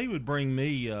 They would bring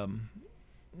me.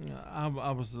 I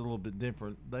was a little bit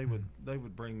different. They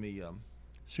would bring me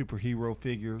superhero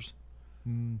figures.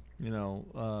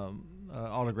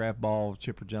 Autograph ball,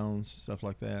 Chipper Jones, stuff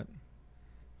like that.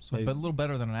 So, but a little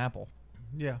better than an apple.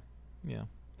 Yeah.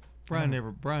 Brian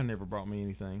never brought me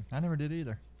anything. I never did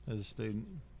either. As a student.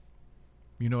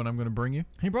 You know what I'm going to bring you?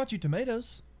 He brought you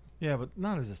tomatoes. Yeah, but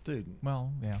not as a student.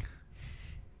 Well, yeah.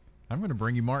 I'm going to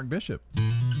bring you Mark Bishop.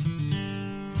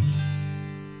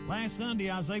 Last Sunday,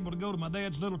 I was able to go to my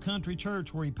dad's little country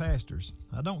church where he pastors.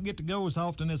 I don't get to go as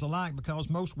often as I like because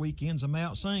most weekends I'm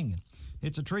out singing.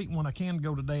 It's a treat when I can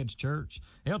go to Dad's church.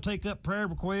 He'll take up prayer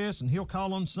requests and he'll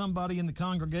call on somebody in the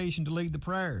congregation to lead the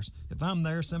prayers. If I'm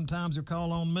there, sometimes he'll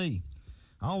call on me.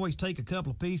 I always take a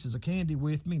couple of pieces of candy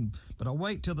with me, but I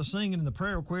wait till the singing and the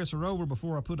prayer requests are over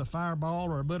before I put a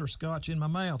Fireball or a butterscotch in my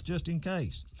mouth, just in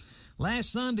case.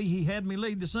 Last Sunday, he had me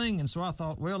lead the singing, so I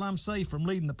thought, well, I'm safe from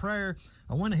leading the prayer.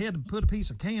 I went ahead and put a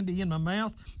piece of candy in my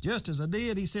mouth. Just as I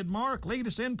did, he said, "Mark, lead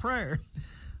us in prayer."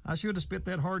 I should have spit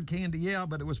that hard candy out,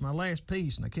 but it was my last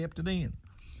piece, and I kept it in.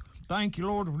 Thank you,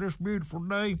 Lord, for this beautiful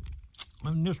day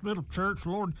and this little church.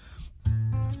 Lord,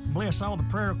 bless all the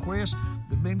prayer requests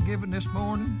that have been given this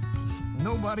morning.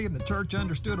 Nobody in the church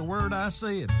understood a word I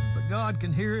said, but God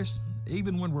can hear us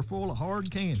even when we're full of hard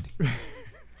candy.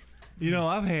 You know,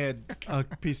 I've had a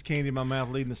piece of candy in my mouth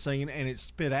leading the singing, and it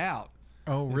spit out.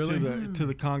 Oh, really? To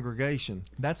the congregation.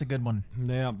 That's a good one.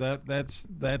 Yeah, that's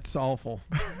awful.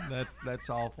 That's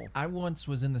awful. I once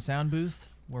was in the sound booth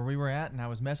where we were at, and I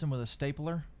was messing with a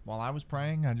stapler while I was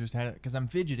praying. I just had it because I'm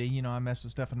fidgety. You know, I mess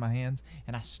with stuff in my hands,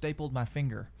 and I stapled my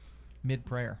finger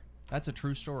mid-prayer. That's a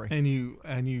true story. And you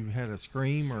had a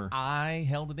scream, or? I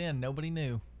held it in. Nobody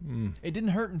knew. It didn't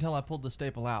hurt until I pulled the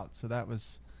staple out, so that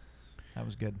was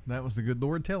good. That was the good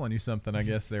Lord telling you something, I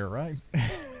guess, there, right?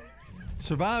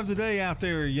 Survive the day out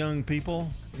there, young people.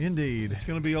 Indeed. It's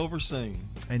going to be over soon.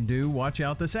 And do watch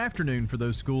out this afternoon for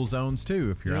those school zones,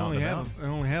 too, if you're out and about. I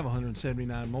only have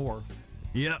 179 more.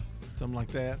 Yep. Something like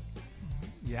that.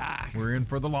 Yeah. We're in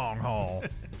for the long haul.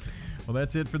 Well,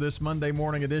 that's it for this Monday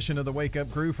morning edition of the Wake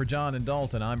Up Crew. For John and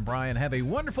Dalton, I'm Brian. Have a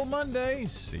wonderful Monday.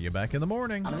 See you back in the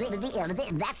morning.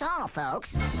 That's all,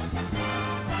 folks.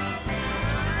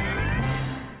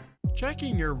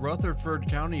 Checking your Rutherford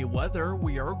County weather,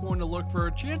 we are going to look for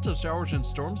a chance of showers and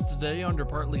storms today under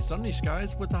partly sunny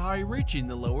skies with a high reaching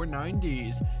the lower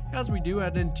 90s. As we do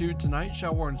head into tonight,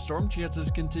 shower and storm chances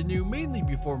continue mainly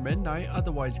before midnight,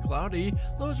 otherwise cloudy.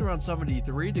 Lows around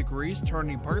 73 degrees,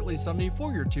 turning partly sunny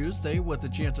for your Tuesday with a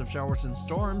chance of showers and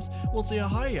storms. We'll see a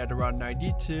high at around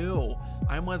 92.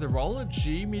 I'm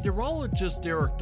weatherology meteorologist Derek